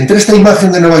 Entre esta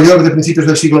imagen de Nueva York de principios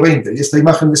del siglo XX y esta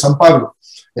imagen de San Pablo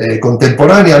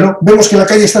contemporánea, ¿no?, vemos que la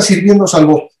calle está sirviendo,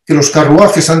 salvo que los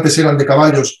carruajes antes eran de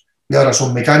caballos y ahora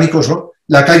son mecánicos, ¿no?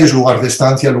 La calle es lugar de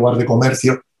estancia, lugar de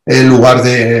comercio, lugar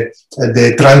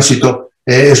de tránsito,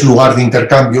 es lugar de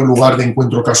intercambio, lugar de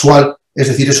encuentro casual. Es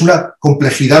decir, es una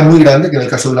complejidad muy grande que en el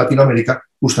caso de Latinoamérica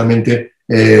justamente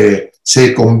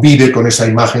se convive con esa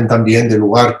imagen también de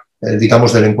lugar,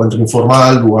 digamos, del encuentro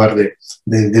informal, lugar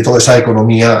de toda esa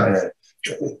economía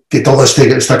que toda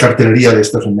esta cartelería de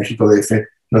estos en México DF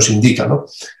nos indica, ¿no?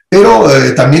 Pero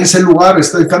también es el lugar,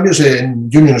 en cambios en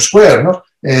Union Square, ¿no?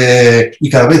 Y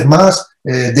cada vez más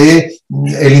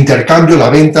el intercambio, la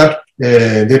venta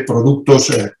de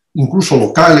productos incluso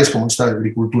locales, como esta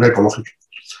agricultura ecológica.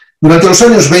 Durante los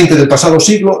años 20 del pasado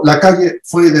siglo, la calle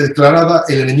fue declarada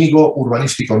el enemigo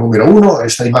urbanístico número 1.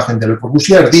 Esta imagen de Le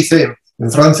Corbusier dice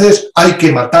en francés: hay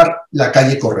que matar la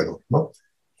calle corredor, ¿no?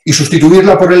 Y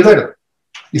sustituirla por el verde,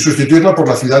 y sustituirla por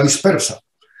la ciudad dispersa.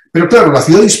 Pero claro, la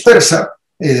ciudad dispersa,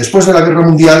 después de la Guerra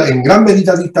Mundial, en gran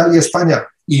medida de Italia, España,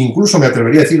 e incluso me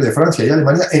atrevería a decir de Francia y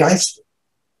Alemania, era esto.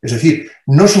 Es decir,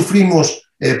 no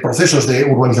sufrimos procesos de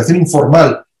urbanización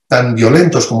informal tan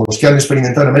violentos como los que han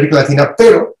experimentado en América Latina,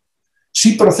 pero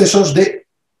sí procesos de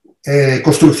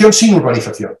construcción sin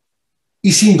urbanización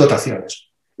y sin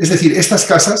dotaciones. Es decir, estas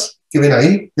casas que ven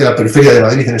ahí, de la periferia de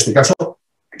Madrid en este caso,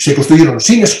 se construyeron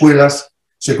sin escuelas,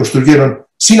 se construyeron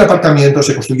sin aparcamientos,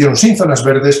 se construyeron sin zonas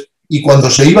verdes, y cuando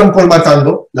se iban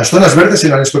colmatando, las zonas verdes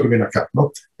eran esto que ven acá,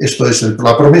 ¿no? Esto es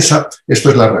la promesa, esto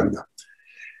es la realidad.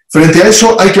 Frente a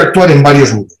eso hay que actuar en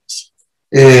varios niveles.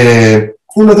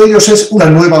 Uno de ellos es una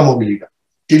nueva movilidad,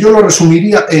 que yo lo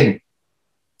resumiría en: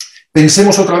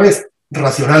 pensemos otra vez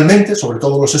racionalmente, sobre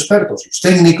todo los expertos, los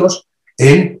técnicos,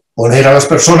 en poner a las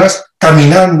personas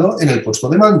caminando en el puesto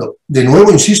de mando. De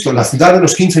nuevo, insisto, la ciudad de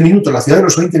los 15 minutos, la ciudad de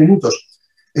los 20 minutos,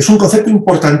 es un concepto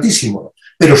importantísimo,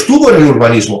 pero estuvo en el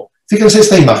urbanismo. Fíjense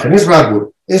esta imagen, es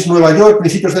Radburg, es Nueva York,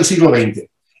 principios del siglo XX.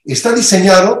 Está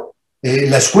diseñado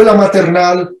la escuela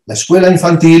maternal, la escuela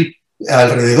infantil,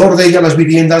 alrededor de ella las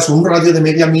viviendas, un radio de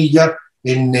media milla.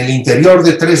 En el interior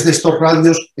de 3 de estos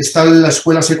radios está la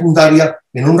escuela secundaria,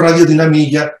 en un radio de 1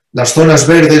 milla. Las zonas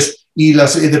verdes y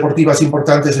las deportivas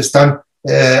importantes están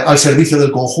al servicio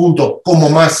del conjunto, como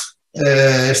más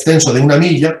extenso de 1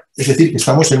 milla. Es decir, que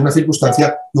estamos en una circunstancia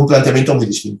de un planteamiento muy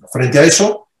distinto. Frente a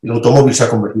eso, el automóvil se ha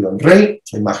convertido en rey,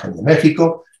 la imagen de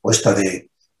México, o esta de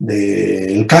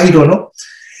El Cairo, ¿no?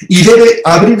 Y debe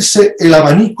abrirse el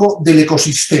abanico del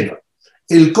ecosistema.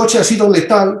 El coche ha sido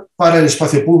letal para el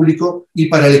espacio público y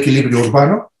para el equilibrio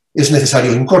urbano. Es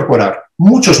necesario incorporar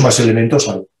muchos más elementos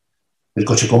al el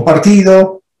coche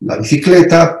compartido, la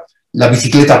bicicleta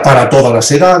para todas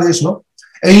las edades, ¿no?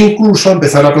 E incluso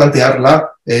empezar a plantear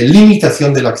la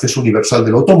limitación del acceso universal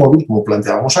del automóvil, como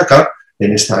planteábamos acá,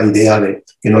 en esta idea de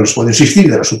que no les puede existir,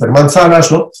 de las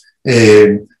supermanzanas, ¿no?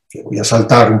 Que voy a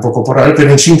saltar un poco por ahí,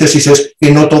 pero en síntesis es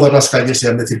que no todas las calles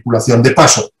sean de circulación de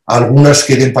paso, algunas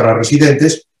queden para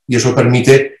residentes, y eso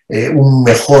permite un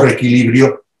mejor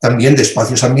equilibrio también de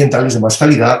espacios ambientales de más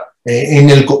calidad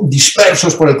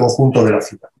dispersos por el conjunto de la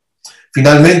ciudad.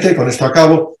 Finalmente, con esto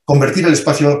acabo, convertir el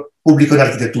espacio público en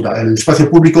arquitectura. El espacio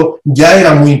público ya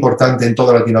era muy importante en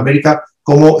toda Latinoamérica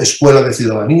como escuela de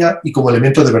ciudadanía y como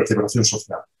elemento de vertebración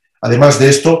social. Además de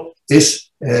esto,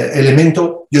 es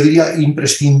elemento, yo diría,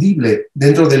 imprescindible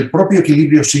dentro del propio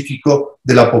equilibrio psíquico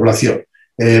de la población.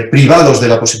 Privados de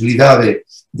la posibilidad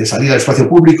de salir al espacio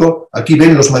público, aquí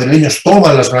ven, los madrileños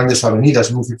toman las grandes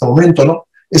avenidas en un cierto momento, ¿no?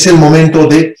 Es el momento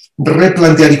de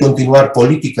replantear y continuar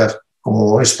políticas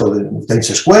como esto de Times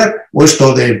Square o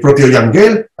esto del propio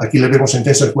Yangel. Aquí le vemos en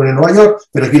Times Square en Nueva York,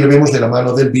 pero aquí le vemos de la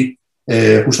mano del BID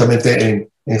justamente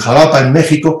en Jalapa, en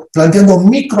México, planteando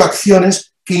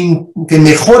microacciones que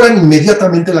mejoran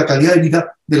inmediatamente la calidad de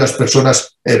vida de las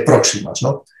personas próximas,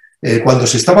 ¿no? Cuando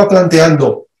se estaba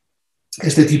planteando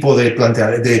este tipo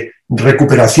de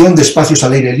recuperación de espacios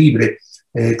al aire libre,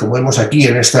 como vemos aquí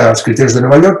en estos criterios de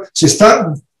Nueva York, se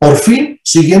está por fin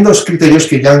siguiendo los criterios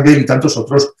que Yangel y tantos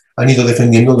otros han ido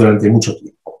defendiendo durante mucho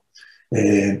tiempo.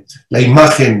 La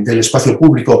imagen del espacio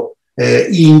público,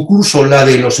 incluso la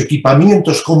de los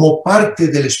equipamientos como parte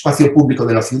del espacio público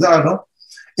de la ciudad, ¿no?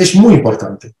 Es muy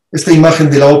importante. Esta imagen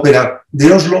de la ópera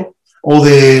de Oslo o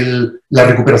del la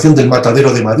recuperación del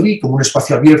Matadero de Madrid como un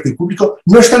espacio abierto y público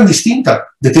no es tan distinta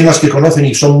de temas que conocen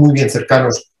y son muy bien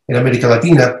cercanos en América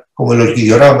Latina, como el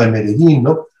orquidiorama en Medellín,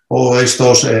 ¿no? O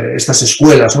estas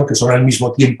escuelas, ¿no? Que son al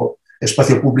mismo tiempo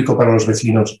espacio público para los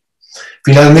vecinos.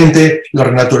 Finalmente, la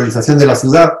renaturalización de la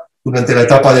ciudad durante la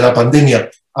etapa de la pandemia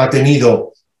ha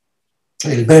tenido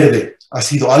el verde, ha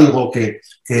sido algo que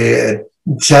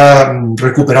se ha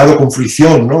recuperado con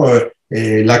fruición, ¿no?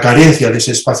 La carencia de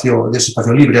ese espacio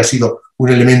libre ha sido un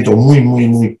elemento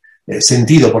muy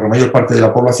sentido por la mayor parte de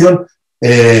la población,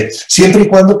 siempre y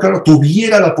cuando, claro,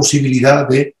 tuviera la posibilidad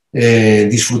de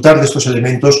disfrutar de estos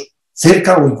elementos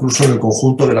cerca o incluso en el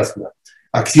conjunto de la ciudad.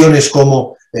 Acciones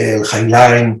como el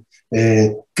Highline,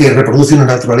 que reproduce una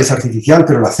naturaleza artificial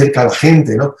pero la acerca a la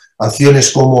gente, ¿no?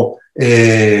 Acciones como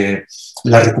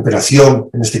la recuperación,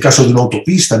 en este caso de una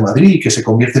autopista en Madrid, que se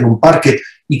convierte en un parque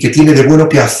y que tiene de bueno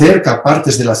que acerca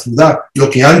partes de la ciudad, lo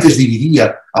que antes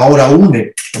dividía, ahora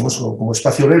une como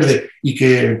espacio verde, y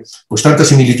que pues tantas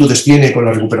similitudes tiene con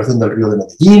la recuperación del río de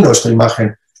Medellín, o esta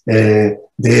imagen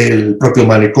del propio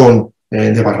malecón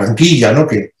de Barranquilla, ¿no?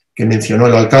 que mencionó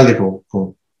el alcalde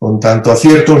con tanto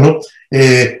acierto, ¿no?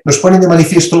 Nos ponen de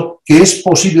manifiesto que es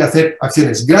posible hacer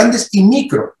acciones grandes y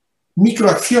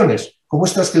microacciones, como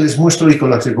estas que les muestro y con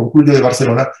las que concluyo de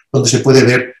Barcelona, donde se puede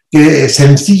ver que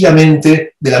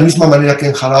sencillamente, de la misma manera que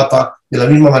en Jalapa, de la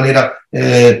misma manera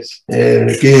que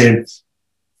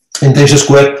en Times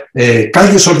Square,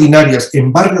 calles ordinarias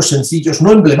en barrios sencillos,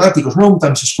 no emblemáticos, no un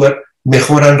Times Square,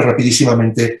 mejoran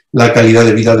rapidísimamente la calidad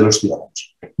de vida de los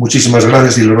ciudadanos. Muchísimas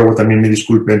gracias y luego también me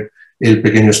disculpen el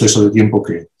pequeño exceso de tiempo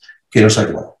que nos ha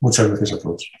llevado. Muchas gracias a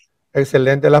todos.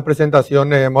 Excelente las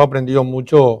presentaciones, hemos aprendido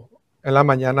mucho en la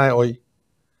mañana de hoy.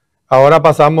 Ahora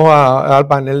pasamos al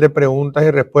panel de preguntas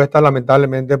y respuestas.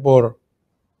 Lamentablemente por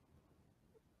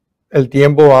el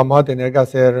tiempo vamos a tener que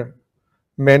hacer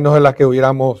menos de las que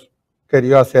hubiéramos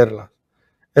querido hacerlas.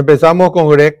 Empezamos con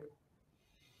Greg.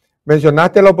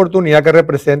 Mencionaste la oportunidad que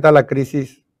representa la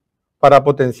crisis para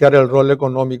potenciar el rol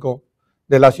económico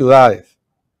de las ciudades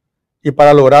y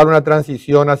para lograr una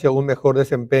transición hacia un mejor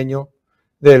desempeño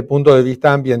desde el punto de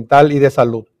vista ambiental y de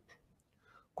salud.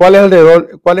 ¿Cuál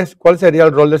sería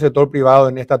el rol del sector privado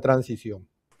en esta transición?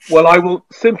 Well, I will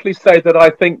simply say that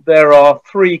I think there are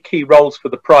three key roles for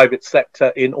the private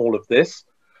sector in all of this.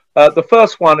 The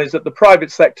first one is that the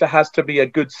private sector has to be a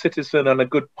good citizen and a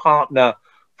good partner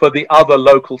for the other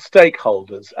local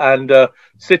stakeholders. And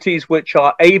cities which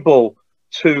are able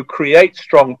to create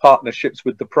strong partnerships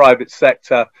with the private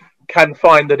sector can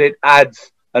find that it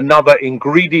adds another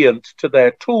ingredient to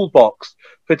their toolbox,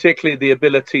 particularly the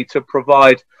ability to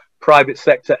provide private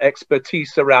sector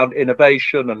expertise around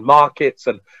innovation and markets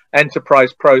and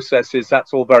enterprise processes.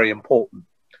 That's all very important.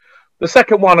 The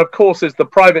second one, of course, is the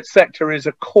private sector is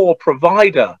a core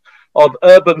provider of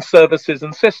urban services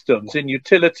and systems in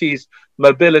utilities,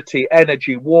 mobility,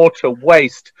 energy, water,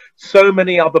 waste. So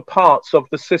many other parts of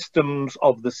the systems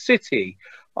of the city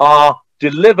are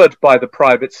delivered by the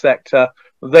private sector.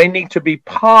 They need to be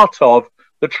part of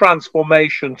the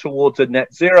transformation towards a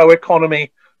net zero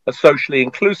economy, a socially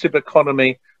inclusive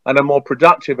economy, and a more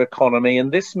productive economy.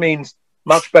 And this means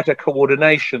much better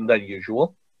coordination than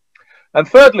usual. And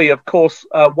thirdly, of course,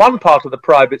 one part of the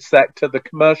private sector, the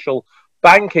commercial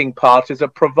banking part, is a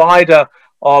provider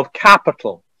of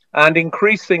capital. And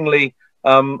increasingly,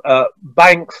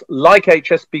 banks like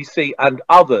HSBC and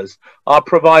others are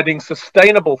providing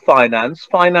sustainable finance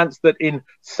that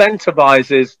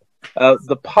incentivizes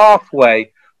the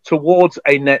pathway towards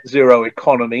a net zero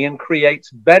economy and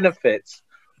creates benefits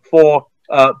for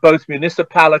both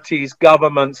municipalities,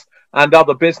 governments, and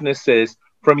other businesses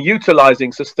from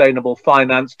utilizing sustainable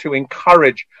finance to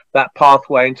encourage that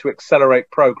pathway and to accelerate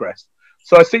progress.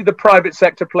 So I see the private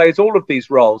sector plays all of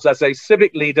these roles as a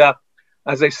civic leader,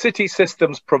 as a city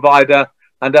systems provider,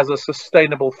 and as a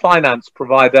sustainable finance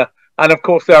provider. And of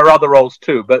course, there are other roles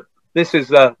too, but this is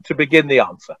to begin the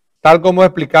answer. Tal como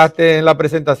explicaste en la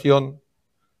presentación,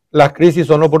 las crisis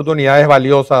son oportunidades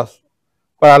valiosas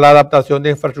para la adaptación de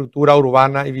infraestructura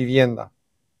urbana y vivienda.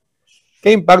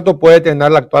 ¿Qué impacto puede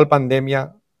tener la actual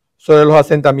pandemia sobre los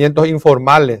asentamientos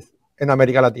informales en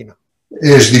América Latina?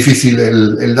 Es difícil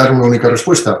el dar una única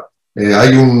respuesta.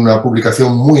 Hay una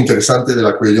publicación muy interesante de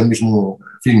la que yo mismo,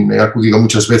 en fin, he acudido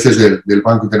muchas veces del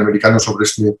Banco Interamericano sobre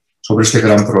este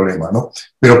gran problema, ¿no?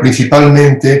 Pero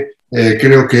principalmente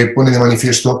creo que pone de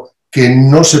manifiesto que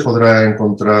no se podrá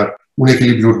encontrar un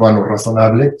equilibrio urbano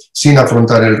razonable sin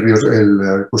afrontar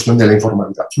la cuestión de la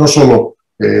informalidad. No solo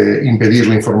impedir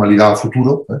la informalidad a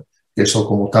futuro, que eso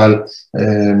como tal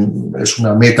es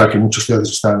una meta que muchas ciudades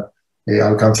están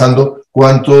alcanzando,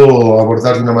 cuanto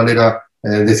abordar de una manera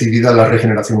decidida la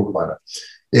regeneración urbana.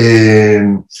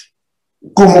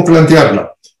 ¿Cómo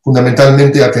plantearla?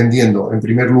 Fundamentalmente atendiendo, en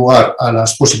primer lugar, a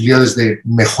las posibilidades de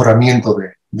mejoramiento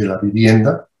de la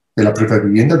vivienda, de la propia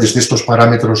vivienda, desde estos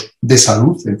parámetros de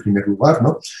salud, en primer lugar,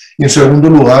 ¿no? Y en segundo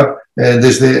lugar,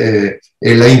 desde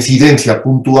la incidencia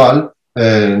puntual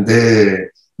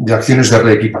de acciones de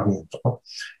reequipamiento, ¿no?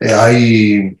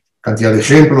 Hay cantidad de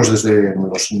ejemplos desde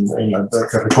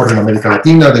que recorren América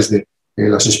Latina, desde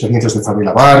las experiencias de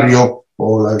Favela Barrio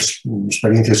o las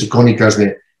experiencias icónicas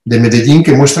de Medellín,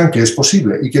 que muestran que es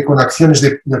posible y que con acciones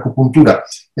de acupuntura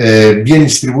bien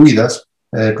distribuidas,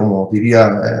 como diría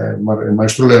el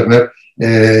maestro Lerner,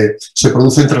 se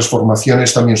producen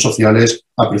transformaciones también sociales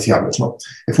apreciables, ¿no?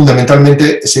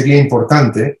 Fundamentalmente sería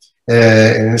importante,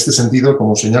 en este sentido,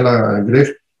 como señala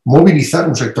Greg, movilizar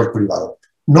un sector privado.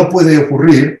 No puede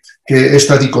ocurrir que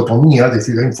esta dicotomía de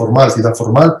ciudad informal, ciudad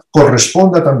formal,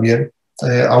 corresponda también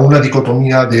a una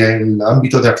dicotomía del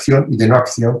ámbito de acción y de no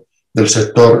acción del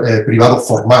sector privado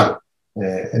formal,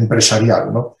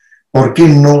 empresarial, ¿no? ¿Por qué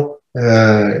no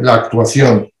la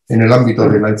actuación en el ámbito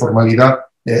de la informalidad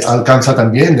alcanza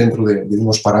también, dentro de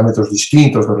unos parámetros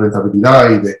distintos de rentabilidad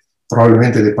y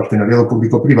probablemente de partenariado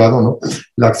público-privado, ¿no?,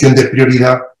 la acción de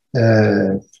prioridad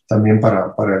también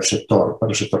para el sector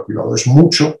privado? Es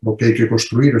mucho lo que hay que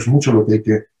construir, es mucho lo que hay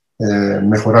que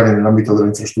mejorar en el ámbito de la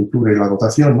infraestructura y la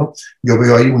dotación, ¿no? Yo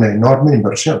veo ahí una enorme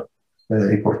inversión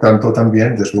y, por tanto,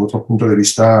 también, desde otro punto de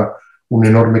vista, un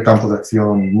enorme campo de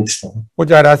acción mixto, ¿no?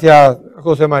 Muchas gracias,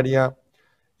 José María.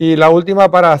 Y la última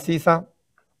para Sisa.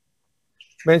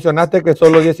 Mencionaste que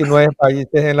solo 19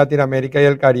 países en Latinoamérica y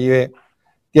el Caribe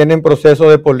tienen procesos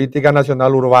de política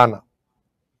nacional urbana.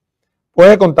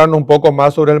 ¿Puede contarnos un poco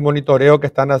más sobre el monitoreo que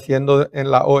están haciendo en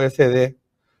la OECD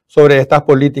sobre estas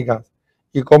políticas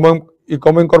y cómo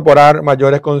incorporar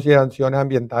mayores consideraciones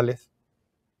ambientales?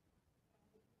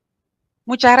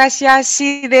 Muchas gracias.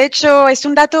 Sí, de hecho es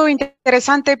un dato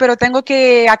interesante, pero tengo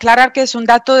que aclarar que es un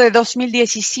dato de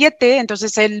 2017,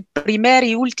 entonces el primer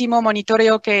y último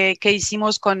monitoreo que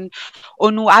hicimos con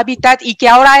ONU Habitat, y que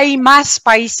ahora hay más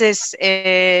países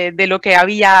de lo que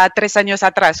había 3 años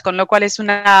atrás, con lo cual es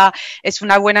una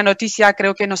buena noticia.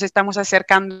 Creo que nos estamos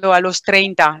acercando a los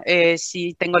 30,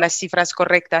 si tengo las cifras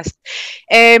correctas.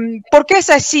 ¿Por qué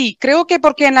es así? Creo que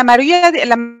porque en la mayoría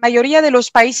de los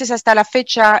países hasta la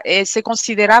fecha se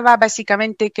consideraba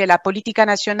básicamente que la política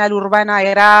nacional urbana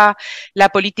era la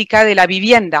política de la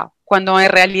vivienda, cuando en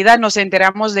realidad nos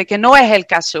enteramos de que no es el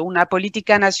caso. Una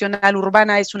política nacional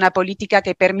urbana es una política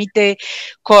que permite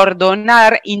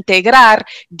coordinar, integrar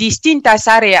distintas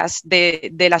áreas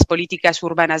de las políticas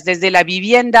urbanas, desde la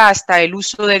vivienda hasta el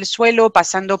uso del suelo,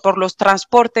 pasando por los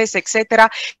transportes, etcétera,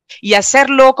 y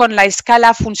hacerlo con la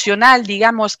escala funcional,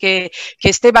 digamos, que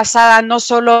esté basada no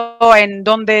solo en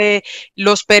donde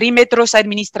los perímetros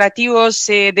administrativos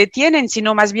se detienen,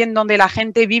 sino más bien donde la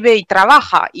gente vive y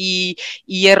trabaja, y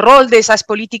el rol de esas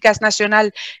políticas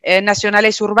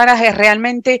nacionales urbanas es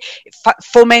realmente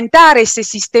fomentar ese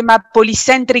sistema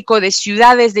policéntrico de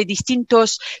ciudades de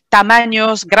distintos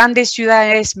tamaños, grandes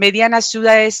ciudades, medianas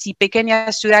ciudades y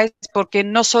pequeñas ciudades, porque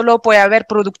no solo puede haber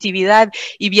productividad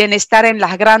y bienestar en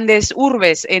las grandes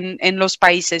urbes en los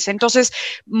países. Entonces,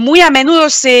 muy a menudo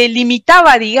se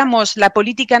limitaba, digamos, la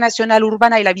política nacional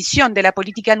urbana y la visión de la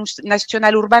política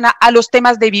nacional urbana a los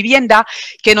temas de vivienda,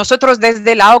 que nosotros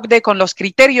desde la OCDE, con los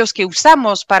criterios que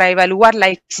usamos para evaluar la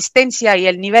existencia y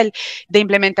el nivel de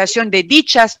implementación de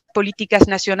dichas políticas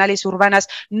nacionales urbanas,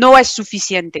 no es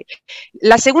suficiente.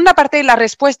 La segunda parte de la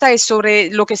respuesta es sobre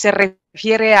lo que se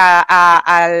refiere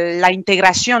a la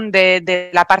integración de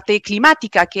la parte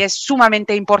climática, que es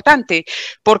sumamente importante,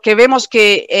 porque vemos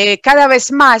que cada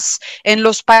vez más en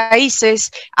los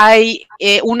países hay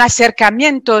un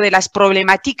acercamiento de las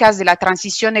problemáticas de la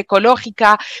transición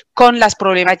ecológica con las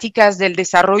problemáticas del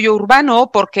desarrollo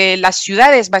urbano, porque las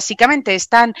ciudades básicamente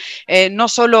están no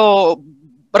solo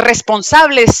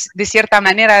responsables de cierta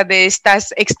manera de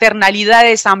estas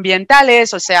externalidades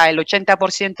ambientales, o sea, el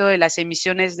 80% de las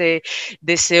emisiones de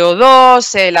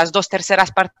CO2, las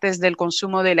 2/3 partes del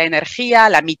consumo de la energía,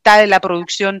 la mitad de la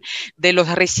producción de los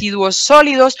residuos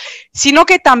sólidos, sino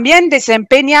que también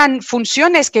desempeñan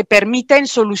funciones que permiten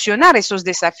solucionar esos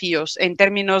desafíos en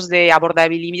términos de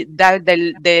abordabilidad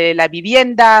de la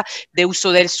vivienda, de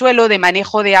uso del suelo, de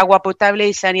manejo de agua potable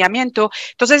y saneamiento.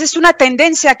 Entonces, es una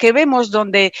tendencia que vemos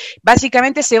donde donde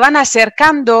básicamente se van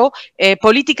acercando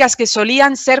políticas que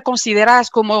solían ser consideradas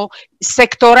como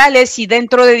sectorales y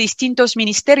dentro de distintos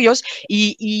ministerios,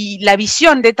 y la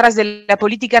visión detrás de la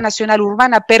política nacional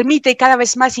urbana permite cada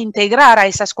vez más integrar a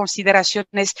esas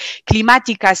consideraciones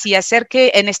climáticas y hacer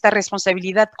que en esta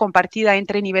responsabilidad compartida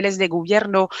entre niveles de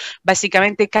gobierno,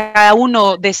 básicamente cada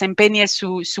uno desempeñe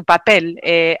su papel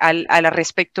al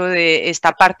respecto de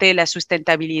esta parte de la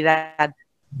sustentabilidad.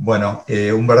 Bueno,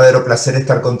 un verdadero placer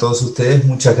estar con todos ustedes.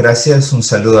 Muchas gracias. Un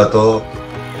saludo a todos.